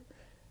prior,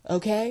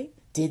 okay,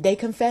 did they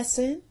confess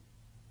sin?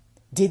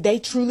 Did they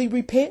truly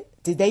repent?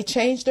 Did they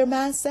change their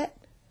mindset?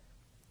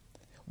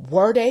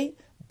 Were they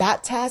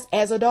baptized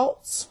as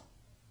adults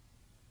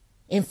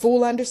in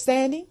full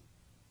understanding?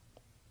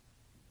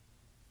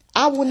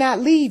 I will not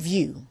leave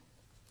you.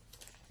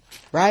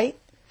 Right?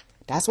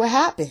 That's what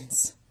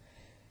happens.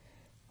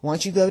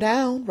 Once you go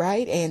down,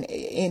 right? And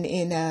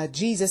in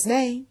Jesus'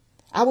 name,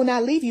 I will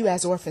not leave you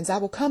as orphans. I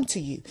will come to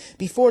you.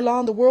 Before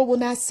long, the world will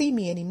not see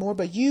me anymore,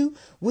 but you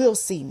will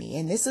see me.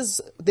 And this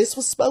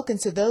was spoken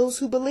to those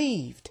who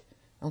believed.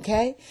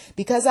 Okay?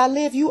 Because I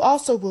live, you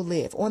also will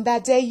live. On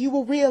that day, you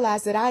will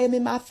realize that I am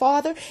in my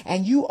Father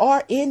and you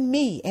are in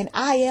me and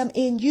I am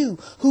in you.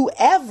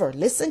 Whoever,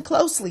 listen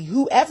closely,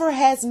 whoever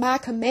has my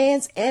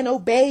commands and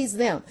obeys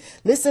them.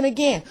 Listen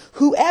again.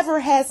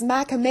 Whoever has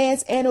my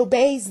commands and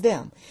obeys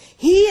them.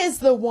 He is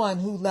the one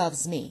who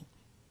loves me.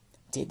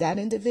 Did that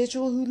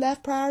individual who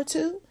left prior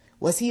to,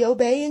 was he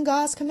obeying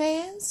God's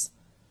commands?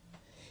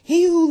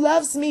 He who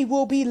loves me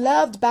will be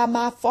loved by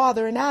my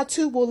Father, and I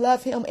too will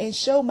love him and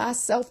show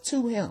myself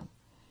to him.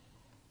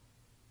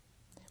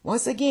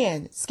 Once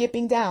again,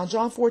 skipping down,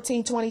 John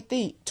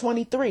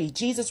 14:23,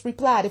 Jesus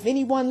replied, if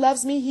anyone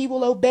loves me, he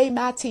will obey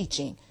my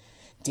teaching.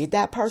 Did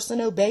that person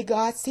obey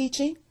God's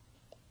teaching?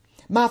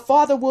 My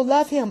Father will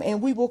love him,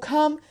 and we will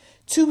come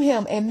to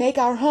him and make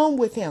our home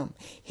with him.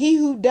 He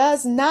who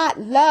does not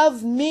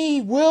love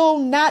me will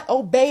not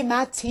obey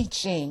my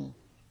teaching.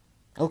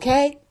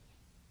 Okay?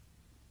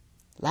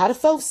 A lot of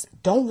folks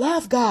don't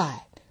love God,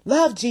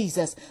 love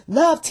Jesus,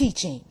 love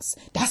teachings.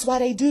 That's why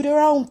they do their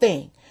own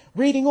thing.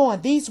 Reading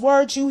on, these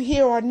words you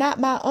hear are not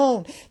my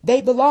own. They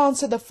belong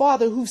to the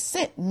Father who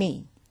sent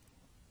me.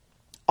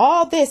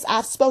 All this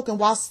I've spoken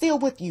while still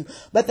with you,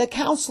 but the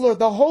Counselor,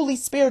 the Holy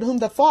Spirit, whom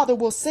the Father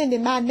will send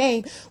in my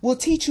name, will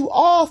teach you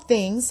all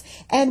things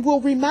and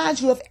will remind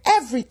you of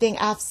everything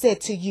I've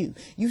said to you.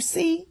 You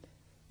see,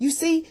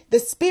 the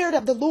Spirit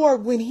of the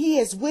Lord, when he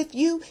is with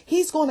you,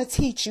 he's going to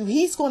teach you.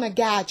 He's going to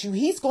guide you.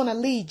 He's going to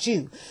lead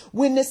you.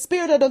 When the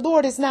Spirit of the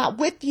Lord is not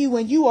with you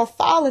and you are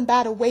falling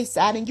by the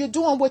wayside and you're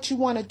doing what you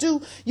want to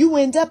do, you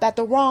end up at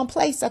the wrong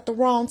place at the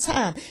wrong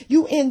time.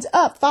 You end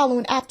up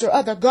following after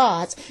other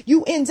gods.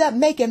 You end up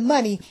making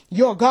money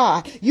your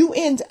God. You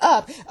end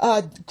up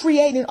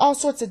creating all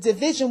sorts of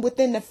division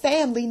within the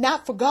family,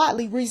 not for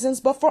godly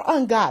reasons, but for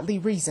ungodly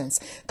reasons.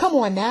 Come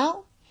on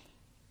now.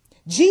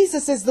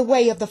 Jesus is the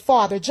way of the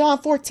Father. John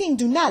 14,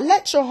 do not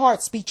let your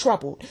hearts be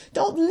troubled.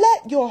 Don't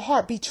let your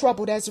heart be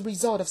troubled as a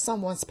result of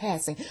someone's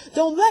passing.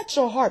 Don't let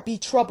your heart be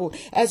troubled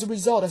as a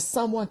result of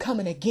someone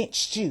coming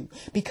against you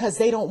because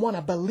they don't want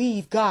to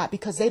believe God,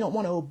 because they don't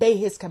want to obey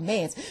his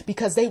commands,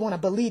 because they want to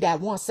believe that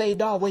once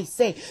saved, always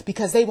saved,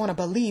 because they want to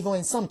believe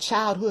in some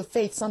childhood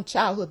faith, some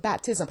childhood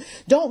baptism.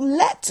 Don't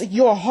let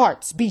your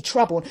hearts be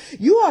troubled.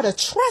 You are to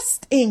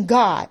trust in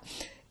God.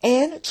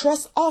 And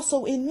trust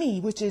also in me,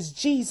 which is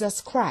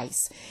Jesus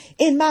Christ.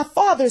 In my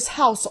Father's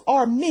house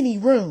are many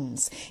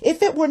rooms.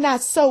 If it were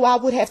not so, I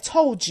would have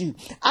told you.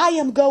 I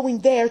am going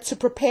there to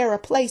prepare a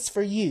place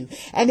for you.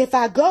 And if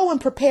I go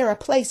and prepare a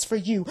place for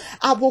you,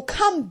 I will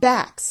come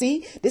back.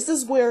 See, this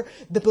is where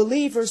the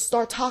believers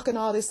start talking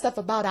all this stuff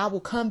about I will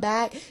come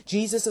back.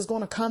 Jesus is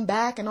going to come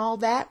back and all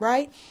that,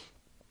 right?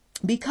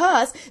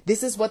 Because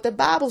this is what the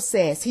Bible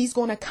says. He's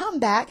going to come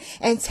back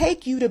and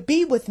take you to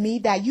be with me,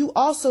 that you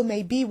also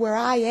may be where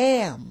I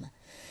am.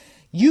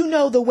 You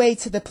know the way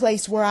to the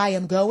place where I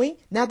am going.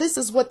 Now, this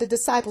is what the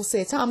disciples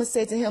said. Thomas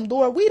said to him,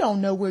 Lord, we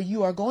don't know where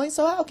you are going,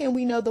 so how can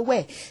we know the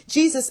way?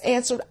 Jesus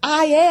answered,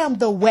 I am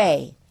the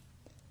way.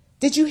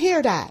 Did you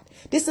hear that?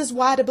 This is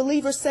why the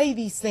believers say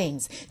these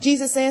things.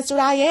 Jesus answered,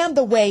 I am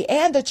the way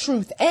and the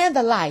truth and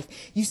the life.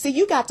 You see,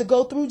 you got to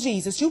go through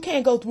Jesus. You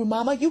can't go through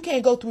mama. You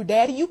can't go through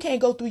daddy. You can't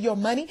go through your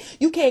money.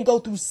 You can't go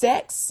through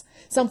sex.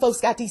 Some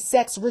folks got these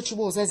sex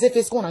rituals as if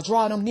it's going to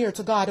draw them near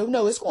to God. Oh,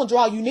 no, it's going to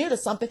draw you near to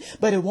something,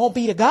 but it won't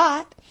be to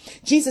God.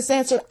 Jesus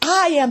answered,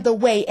 I am the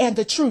way and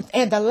the truth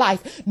and the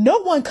life.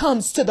 No one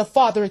comes to the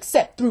Father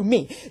except through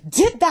me.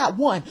 Did that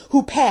one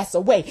who passed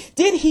away,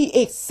 did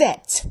he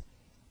accept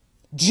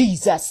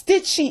Jesus?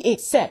 Did she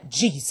accept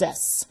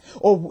Jesus?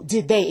 Or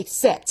did they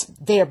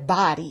accept their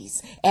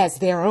bodies as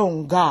their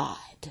own God?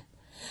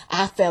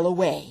 I fell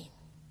away.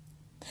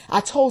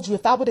 I told you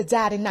if I would have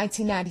died in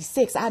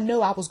 1996, I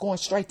know I was going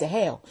straight to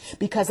hell,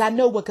 because I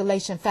know what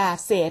Galatians 5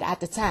 said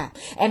at the time.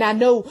 And I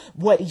know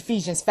what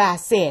Ephesians 5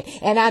 said.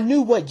 And I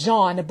knew what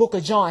John, the book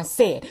of John,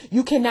 said.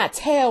 You cannot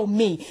tell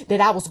me that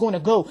I was going to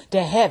go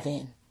to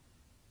heaven.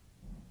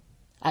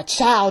 A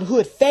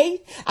childhood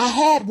faith? I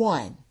had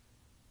one.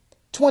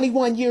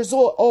 21 years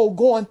old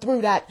going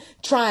through that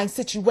trying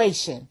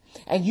situation.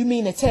 And you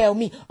mean to tell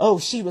me, oh,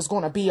 she was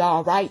going to be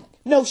all right?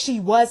 No, she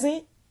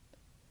wasn't.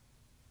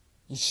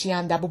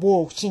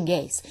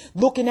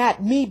 Looking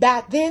at me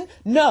back then?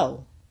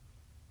 No.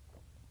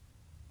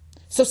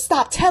 So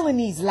stop telling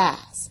these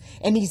lies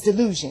and these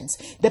delusions.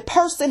 The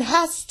person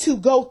has to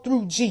go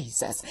through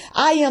Jesus.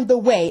 I am the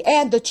way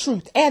and the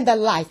truth and the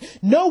life.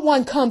 No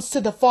one comes to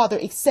the Father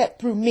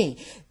except through me.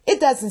 It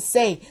doesn't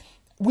say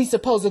we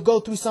supposed to go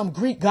through some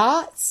Greek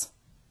gods.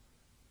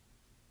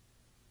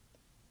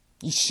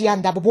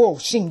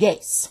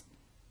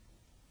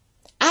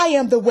 I I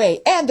am the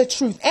way and the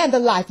truth and the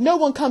life. No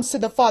one comes to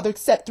the Father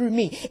except through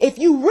me. If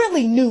you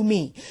really knew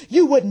me,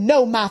 you would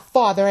know my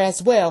Father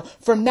as well.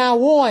 From now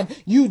on,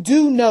 you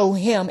do know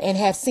him and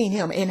have seen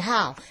him. And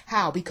how?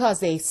 How? Because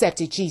they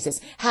accepted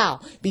Jesus. How?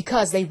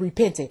 Because they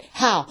repented.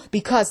 How?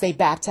 Because they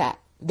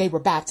were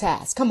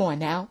baptized. Come on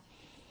now.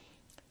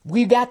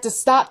 We got to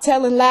stop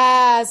telling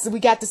lies. We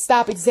got to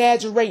stop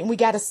exaggerating. We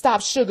got to stop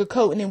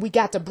sugarcoating, and we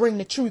got to bring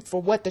the truth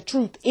for what the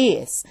truth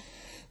is.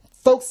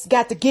 Folks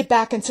got to get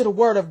back into the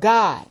word of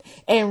God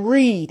and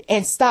read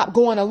and stop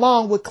going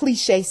along with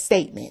cliche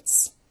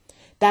statements.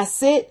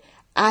 That's it.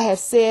 I have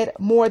said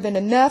more than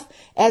enough.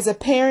 As a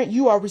parent,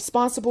 you are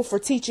responsible for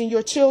teaching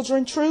your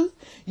children truth.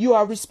 You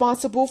are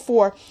responsible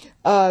for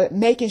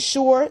making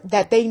sure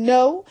that they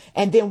know.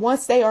 And then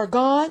once they are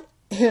gone,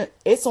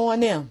 it's on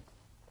them.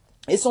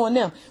 It's on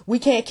them. We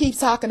can't keep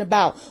talking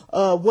about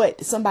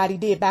what somebody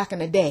did back in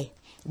the day,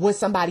 what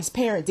somebody's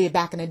parent did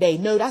back in the day.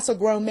 No, that's a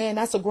grown man.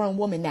 That's a grown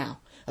woman now.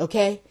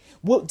 OK,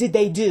 what did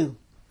they do?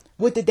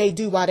 What did they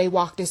do while they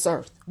walked this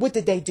earth? What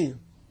did they do?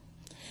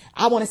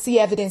 I want to see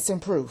evidence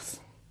and proof.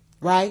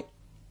 Right.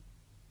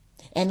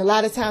 And a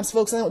lot of times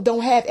folks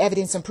don't have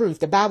evidence and proof.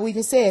 The Bible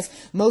even says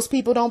most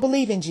people don't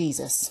believe in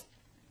Jesus.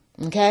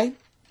 OK,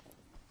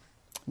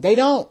 they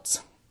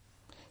don't.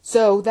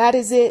 So that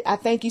is it. I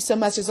thank you so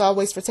much, as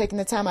always, for taking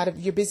the time out of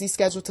your busy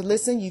schedule to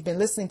listen. You've been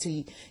listening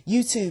to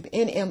YouTube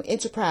NM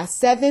Enterprise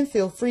 7.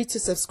 Feel free to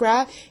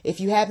subscribe. If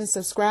you haven't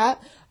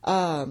subscribed,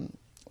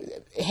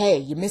 hey,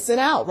 you're missing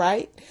out,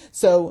 right?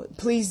 So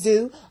please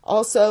do.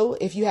 Also,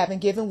 if you haven't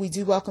given, we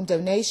do welcome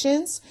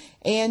donations,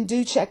 and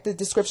do check the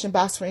description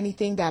box for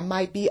anything that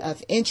might be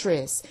of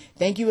interest.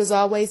 Thank you, as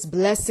always.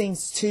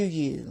 Blessings to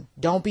you.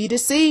 Don't be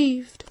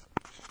deceived.